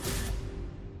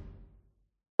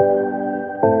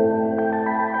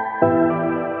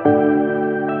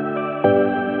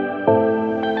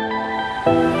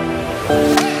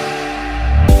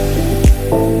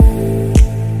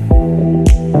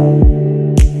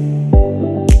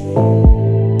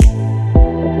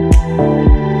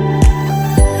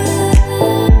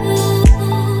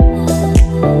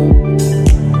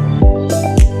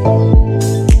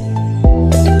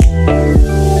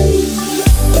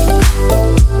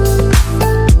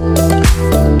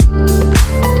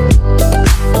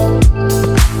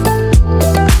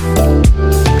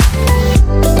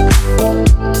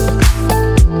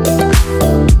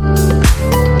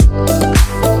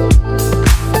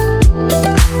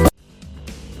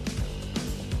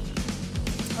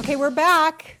 Okay, we're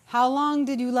back. How long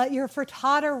did you let your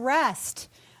frittata rest?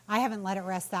 I haven't let it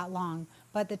rest that long,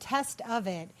 but the test of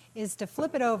it is to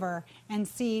flip it over and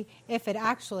see if it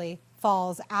actually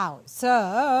falls out.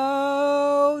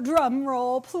 So, drum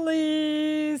roll,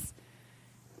 please.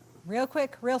 Real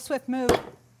quick, real swift move.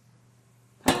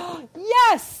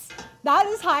 Yes! That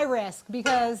is high risk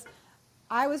because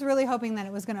I was really hoping that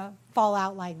it was going to fall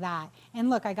out like that. And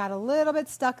look, I got a little bit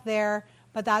stuck there,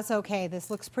 but that's okay. This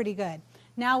looks pretty good.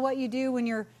 Now what you do when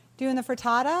you're doing the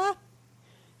frittata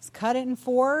is cut it in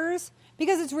fours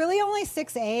because it's really only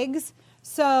 6 eggs.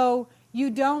 So you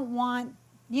don't want,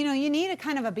 you need a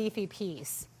kind of a beefy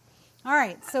piece. All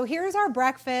right, so here's our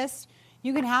breakfast.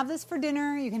 You can have this for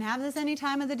dinner. You can have this any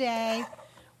time of the day.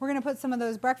 We're going to put some of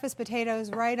those breakfast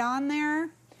potatoes right on there.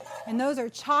 And those are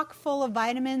chock full of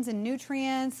vitamins and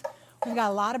nutrients. We've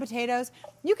got a lot of potatoes.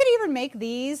 You could even make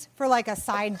these for like a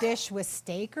side dish with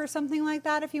steak or something like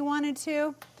that if you wanted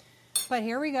to. But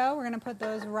here we go. We're going to put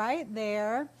those right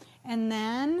there. And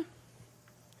then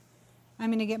I'm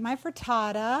going to get my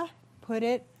frittata, put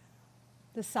it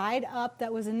the side up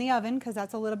that was in the oven because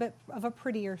that's a little bit of a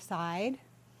prettier side.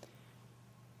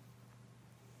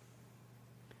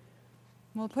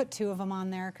 We'll put 2 of them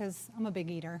on there because I'm a big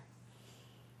eater.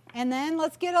 And then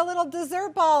let's get a little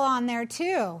dessert ball on there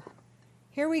too.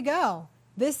 Here we go.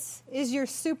 This is your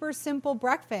super simple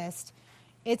breakfast.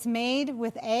 It's made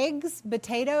with eggs,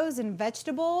 potatoes, and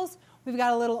vegetables. We've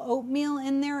got a little oatmeal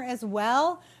in there as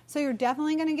well. So you're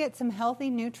definitely going to get some healthy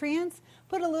nutrients.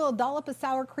 Put a little dollop of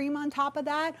sour cream on top of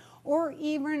that, or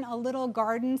even a little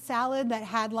garden salad that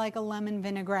had like a lemon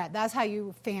vinaigrette. That's how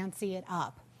you fancy it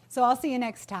up. So I'll see you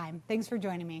next time. Thanks for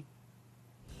joining me.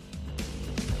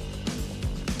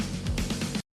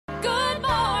 Good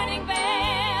morning, Vale.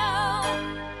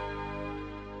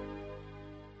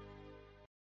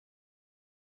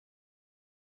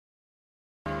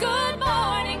 Good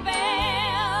morning, Vale.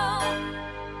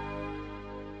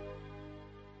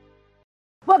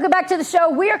 Welcome back to the show.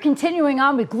 We are continuing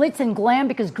on with Glitz and Glam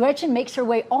because Gretchen makes her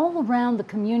way all around the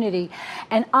community.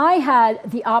 And I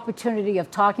had the opportunity of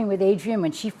talking with Adrienne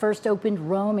when she first opened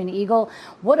Rome and Eagle.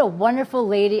 What a wonderful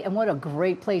lady and what a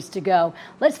great place to go.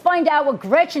 Let's find out what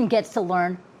Gretchen gets to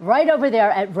learn right over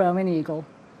there at Rome and Eagle.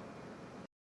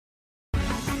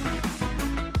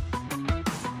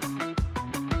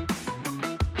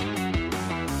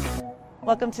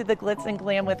 Welcome to the Glitz and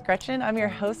Glam with Gretchen. I'm your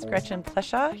host, Gretchen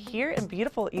Pleshaw, here in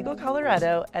beautiful Eagle,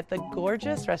 Colorado at the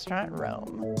gorgeous restaurant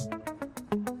Rome.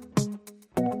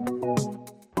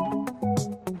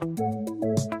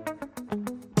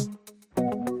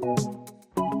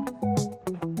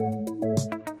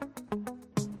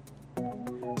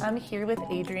 I'm here with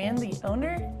Adrienne, the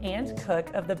owner and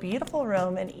cook of the beautiful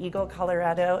Rome in Eagle,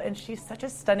 Colorado, and she's such a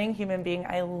stunning human being.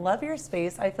 I love your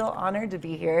space. I feel honored to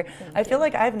be here. I feel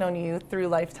like I've known you through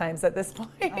lifetimes at this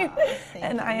point.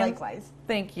 Likewise.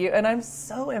 Thank you. And I'm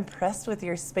so impressed with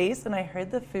your space, and I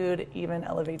heard the food even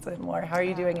elevates it more. How are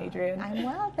you doing, Adrienne? I'm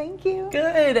well, thank you.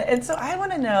 Good. And so I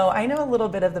want to know, I know a little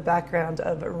bit of the background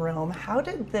of Rome. How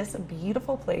did this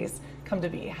beautiful place come to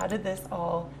be? How did this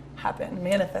all happen,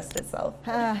 manifest itself?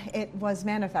 It was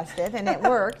manifested and it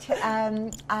worked.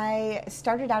 I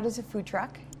started out as a food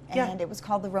truck and it was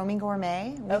called the Roaming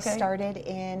Gourmet. We started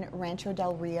in Rancho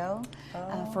Del Rio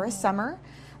for a summer.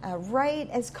 Right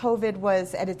as COVID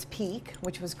was at its peak,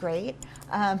 which was great.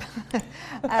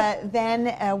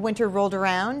 Then winter rolled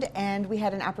around and we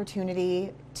had an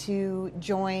opportunity to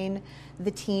join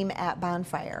the team at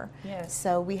Bonfire. Yes.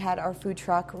 So we had our food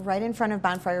truck right in front of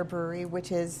Bonfire Brewery,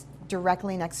 which is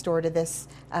directly next door to this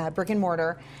brick and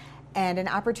mortar. And an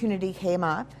opportunity came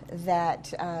up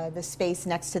that the space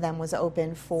next to them was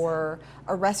open for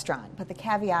a restaurant. But the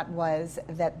caveat was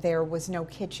that there was no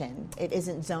kitchen. It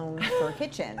isn't zoned for a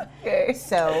kitchen.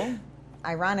 So,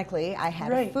 ironically, I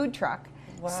had a food truck.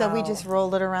 So we Wow. just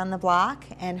rolled it around the block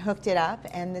and hooked it up,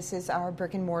 and this is our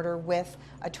brick and mortar with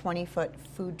a 20-foot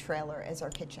food trailer as our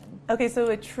kitchen. Okay, so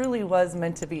it truly was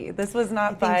meant to be. This was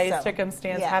not by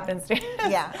circumstance, happenstance.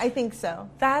 Yeah, I think so.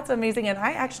 That's amazing. And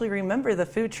I actually remember the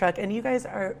food truck, and you guys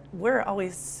were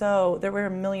always there were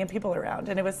 1 million people around,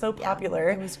 and it was so popular.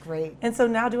 It was great. And so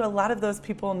now do a lot of those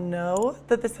people know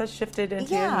that this has shifted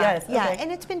into, Yeah, okay.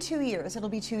 and it's been 2 years. It'll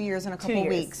be 2 years in a 2 couple years.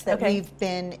 weeks that Okay. we've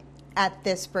been at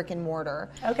this brick and mortar.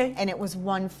 Okay. And it was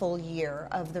 1 full year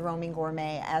of the Roaming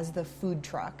Gourmet as the food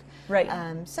truck. Right.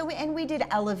 We did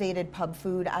elevated pub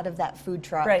food out of that food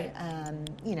truck. Right.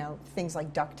 Things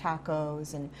like duck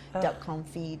tacos and duck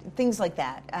confit, things like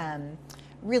that.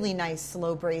 Really nice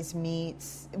slow braised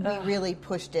meats. We really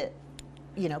pushed it.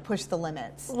 Push the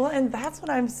limits. Well, and that's what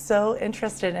I'm so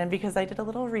interested in, because I did a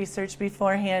little research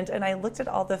beforehand and I looked at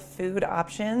all the food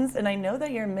options, and I know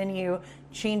that your menu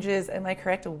changes, am I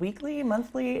correct, weekly,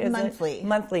 monthly? Monthly.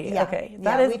 Monthly, Yeah. okay.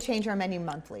 We change our menu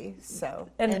monthly. So,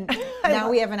 And now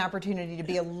we have an opportunity to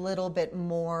be a little bit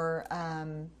more,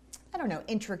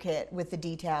 intricate with the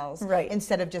details. Right.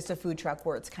 Instead of just a food truck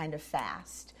where it's kind of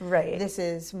fast. Right. This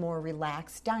is more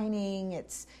relaxed dining.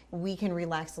 We can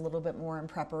relax a little bit more in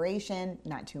preparation,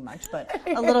 not too much, but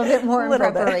a little bit more in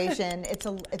preparation.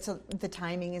 The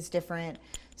timing is different,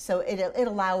 so it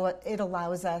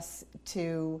allows us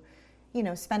to,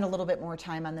 spend a little bit more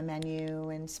time on the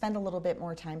menu and spend a little bit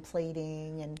more time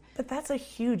plating. But that's a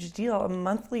huge deal, a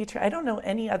monthly. I don't know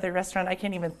any other restaurant, I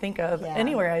can't even think of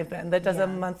anywhere I've been that does a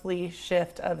monthly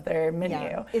shift of their menu.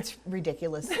 Yeah, it's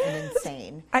ridiculous and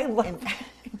insane. I love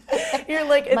it. You're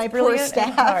like, it's my brilliant poor staff.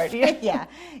 and hard.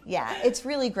 Yeah, it's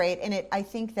really great, and I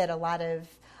think that a lot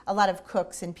of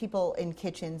cooks and people in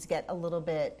kitchens get a little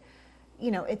bit,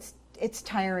 it's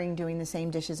tiring doing the same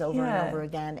dishes over and over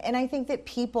again. And I think that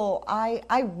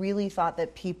I really thought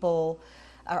that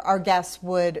our guests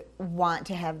would want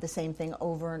to have the same thing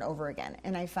over and over again.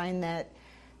 And I find that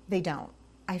they don't.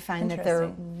 I find that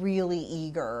they're really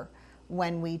eager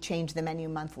when we change the menu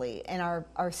monthly. And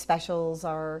our specials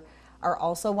are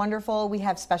also wonderful. We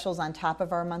have specials on top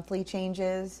of our monthly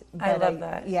changes. I love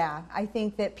that. Yeah, I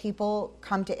think that people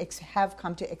have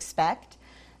come to expect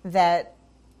that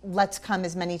let's come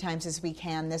as many times as we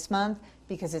can this month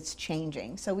because it's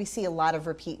changing. So we see a lot of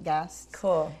repeat guests.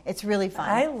 Cool. It's really fun.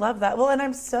 I love that. Well, and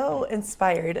I'm so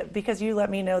inspired because you let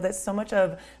me know that so much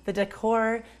of the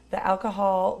decor, the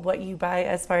alcohol, what you buy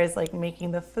as far as like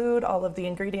making the food, all of the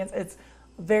ingredients, it's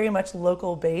very much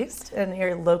local based, and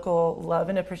your local love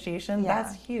and appreciation. Yeah.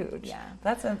 That's huge. Yeah.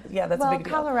 That's a big deal.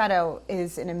 Colorado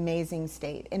is an amazing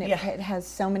state, and it has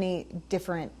so many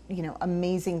different,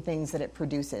 amazing things that it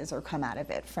produces or come out of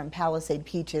it, from Palisade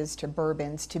peaches to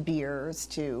bourbons to beers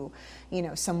to,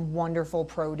 some wonderful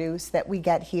produce that we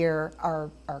get here.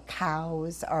 Our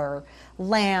cows, our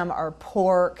lamb, our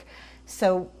pork.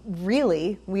 So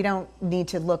really, we don't need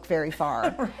to look very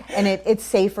far, right. And it's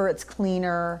safer, it's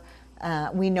cleaner.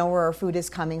 We know where our food is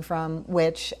coming from,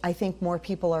 which I think more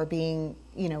people are being,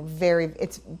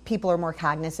 people are more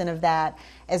cognizant of that,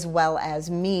 as well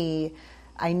as me.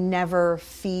 I never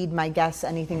feed my guests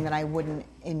anything that I wouldn't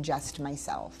ingest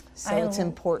myself. So it's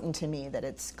important to me that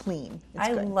it's clean. It's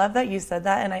good. Love that you said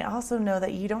that, and I also know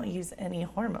that you don't use any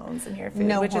hormones in your food,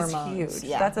 which hormones. is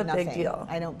huge. Yeah, that's a nothing. big deal.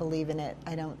 I don't believe in it.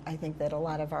 I think that a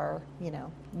lot of our,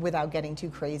 without getting too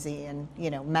crazy and,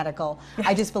 medical,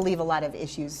 I just believe a lot of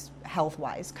issues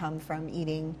health-wise come from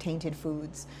eating tainted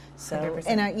foods. So, 100%.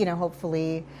 and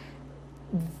hopefully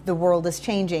the world is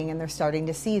changing and they're starting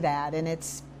to see that, and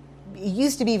it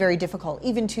used to be very difficult.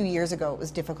 Even 2 years ago, it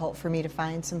was difficult for me to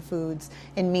find some foods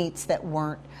and meats that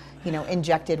weren't,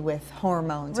 injected with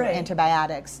hormones or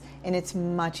antibiotics. And it's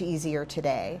much easier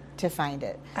today to find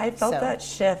it. I felt that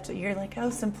shift. You're like,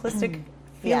 simplistic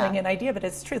feeling and idea, but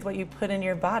it's truth. What you put in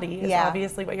your body is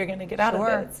obviously what you're going to get out of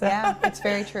it. So. Yeah, it's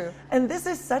very true. And this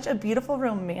is such a beautiful,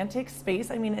 romantic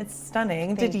space. I mean, it's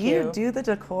stunning. Thank Did you do the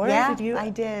decor? Yeah, did you? I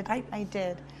did. I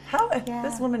did.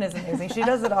 This woman is amazing. She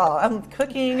does it all.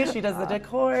 Cooking, she does the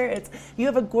decor. You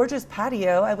have a gorgeous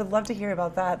patio. I would love to hear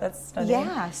about that. That's stunning.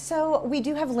 Yeah, so we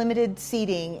do have limited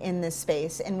seating in this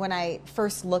space, and when I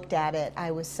first looked at it,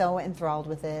 I was so enthralled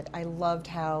with it. I loved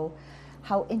how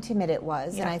intimate it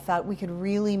was, and I thought we could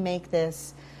really make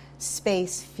this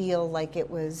space feel like it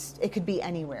could be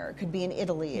anywhere. It could be in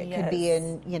Italy, it could be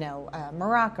in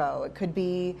Morocco, it could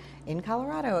be in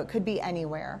Colorado, it could be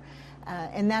anywhere.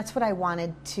 And that's what I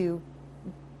wanted to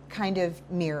kind of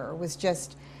mirror, was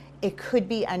just, it could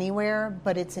be anywhere,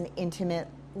 but it's an intimate,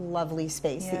 lovely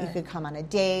space that you could come on a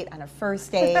date, on a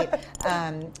first date.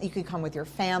 You could come with your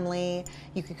family,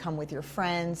 you could come with your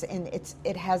friends, and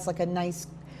it has like a nice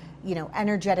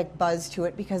energetic buzz to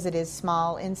it because it is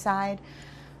small inside.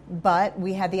 But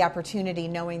we had the opportunity,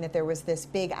 knowing that there was this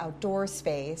big outdoor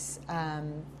space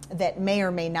that may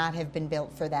or may not have been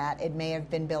built for that. It may have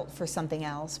been built for something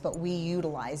else, but we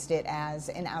utilized it as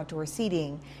an outdoor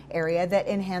seating area that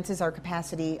enhances our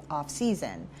capacity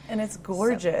off-season. And it's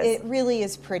gorgeous. So it really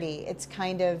is pretty. It's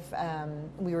kind of,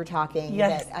 we were talking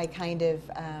that I kind of,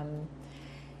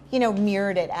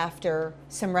 mirrored it after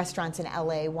some restaurants in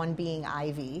LA, one being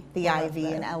Ivy, the Ivy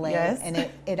in LA. Yes.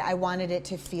 And I wanted it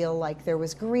to feel like there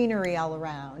was greenery all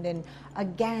around. And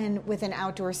again, with an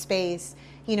outdoor space,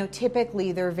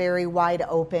 typically they're very wide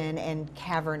open and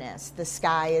cavernous. The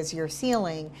sky is your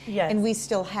ceiling. Yes. And we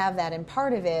still have that in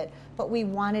part of it, but we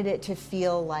wanted it to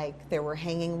feel like there were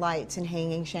hanging lights and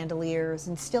hanging chandeliers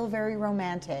and still very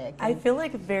romantic. I feel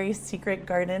like very secret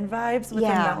garden vibes with the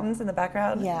mountains in the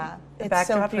background. Yeah, the it's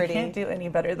backdrop, so pretty. You can't do any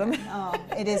better than that.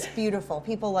 Oh, it is beautiful.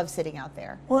 People love sitting out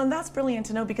there. Well, and that's brilliant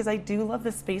to know because I do love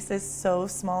the space is so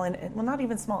small and, well, not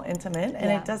even small, intimate,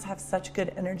 and it does have such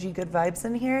good energy, good vibes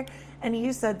in here. And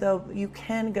you said, though, you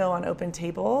can go on open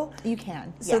table. You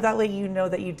can. So that way you know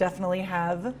that you definitely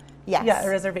have a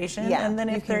reservation. Yeah, and then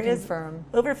if there is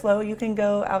overflow, you can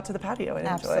go out to the patio and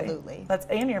enjoy. Absolutely.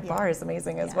 And your bar is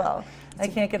amazing as well. I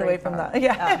can't get away from that.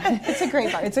 It's a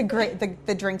great bar. It's a great,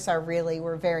 the drinks are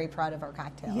we're very proud of our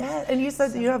cocktails. Yeah, and you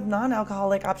said you have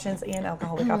non-alcoholic options and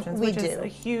alcoholic options, We which do. is a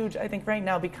huge, I think right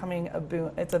now becoming a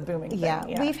boom. It's a booming thing.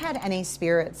 Yeah, we've had NA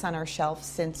Spirits on our shelf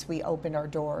since we opened our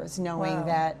doors, knowing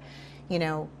that,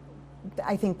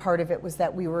 I think part of it was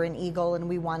that we were an Eagle and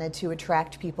we wanted to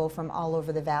attract people from all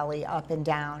over the valley, up and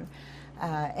down.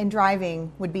 And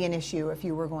driving would be an issue if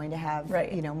you were going to have,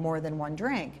 more than one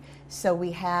drink. So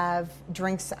we have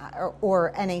drinks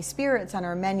or NA Spirits on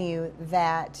our menu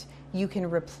that you can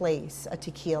replace a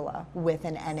tequila with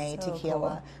an NA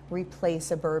tequila,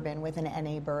 replace a bourbon with an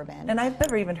NA bourbon. And I've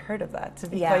never even heard of that, to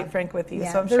be quite frank with you.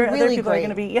 Yeah, So I'm they're sure really other people great. are going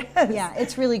to be, Yeah,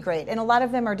 it's really great. And a lot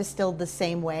of them are distilled the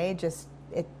same way, just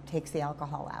it takes the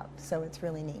alcohol out. So it's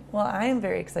really neat. Well, I am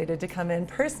very excited to come in.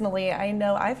 Personally, I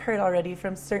know I've heard already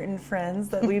from certain friends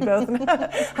that we both know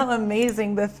how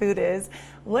amazing the food is.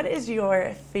 What is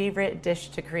your favorite dish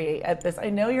to create at this? I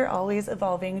know you're always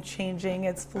evolving, changing.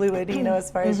 It's fluid,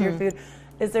 as far as your food.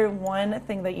 Is there one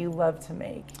thing that you love to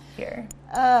make here?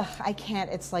 I can't.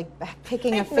 It's like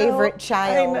picking a favorite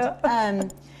child. I know.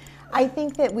 I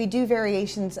think that we do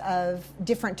variations of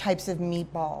different types of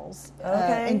meatballs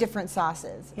in different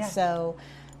sauces. Yeah. So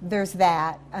there's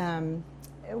that.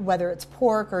 Whether it's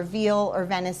pork or veal or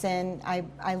venison,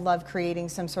 I love creating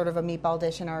some sort of a meatball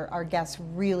dish, and our guests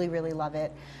really, really love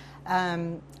it.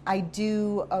 I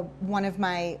do one of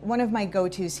my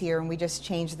go-tos here, and we just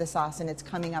changed the sauce, and it's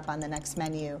coming up on the next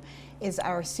menu, is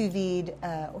our sous vide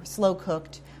or slow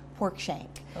cooked pork shank.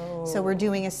 So we're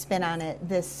doing a spin on it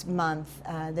this month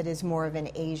that is more of an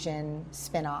Asian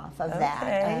spin-off of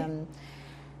that.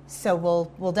 So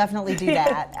we'll definitely do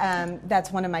that.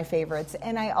 That's one of my favorites.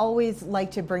 And I always like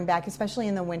to bring back, especially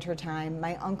in the wintertime,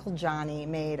 my Uncle Johnny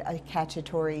made a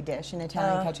cacciatore dish, an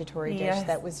Italian cacciatore dish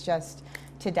that was just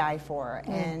to die for.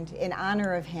 And in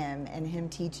honor of him and him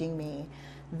teaching me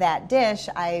that dish,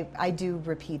 I do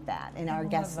repeat that, and our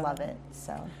guests love it.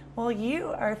 So. Well, you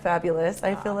are fabulous.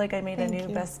 I feel like I made a new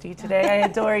bestie today. I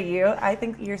adore you. I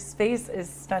think your space is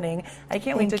stunning. I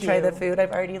can't wait to try the food.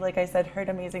 I've already, like I said, heard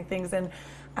amazing things, and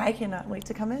I cannot wait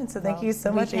to come in. So thank you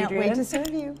so much, Adrienne. We can't wait to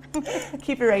serve you.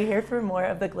 Keep it right here for more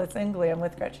of the Glitz and Glam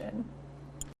with Gretchen.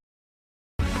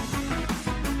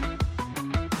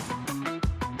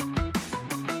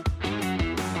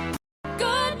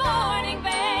 Good morning,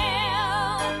 Vale.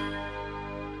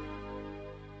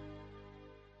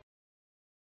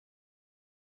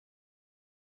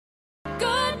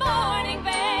 Good morning,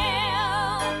 Vale.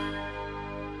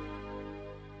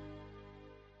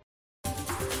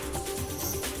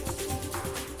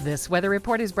 This weather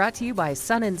report is brought to you by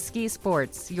Sun and Ski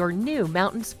Sports, your new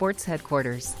mountain sports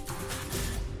headquarters.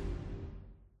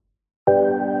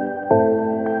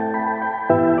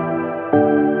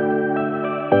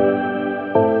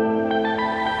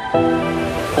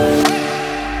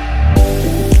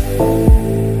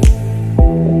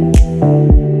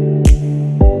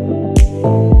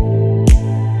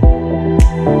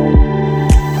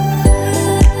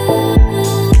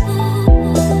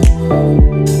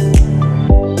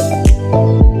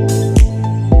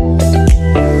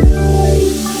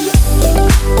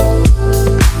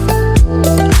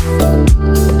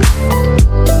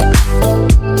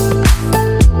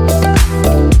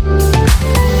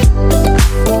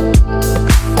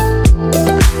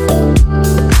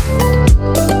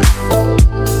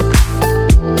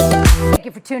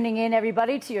 tuning in,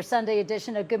 everybody, to your Sunday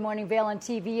edition of Good Morning Vail on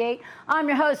TV8. I'm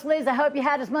your host, Liz. I hope you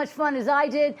had as much fun as I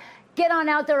did. Get on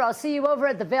out there. I'll see you over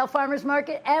at the Vail Farmers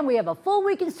Market. And we have a full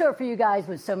week in store for you guys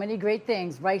with so many great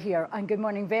things right here on Good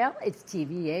Morning Vail. It's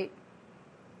TV8.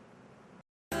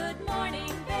 Good morning,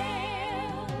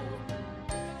 Vail.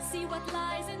 See what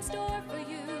lies in store for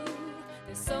you.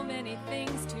 There's so many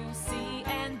things to see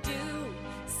and do.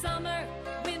 Summer,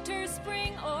 winter,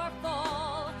 spring, or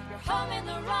fall. Your home in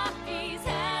the Rockies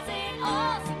has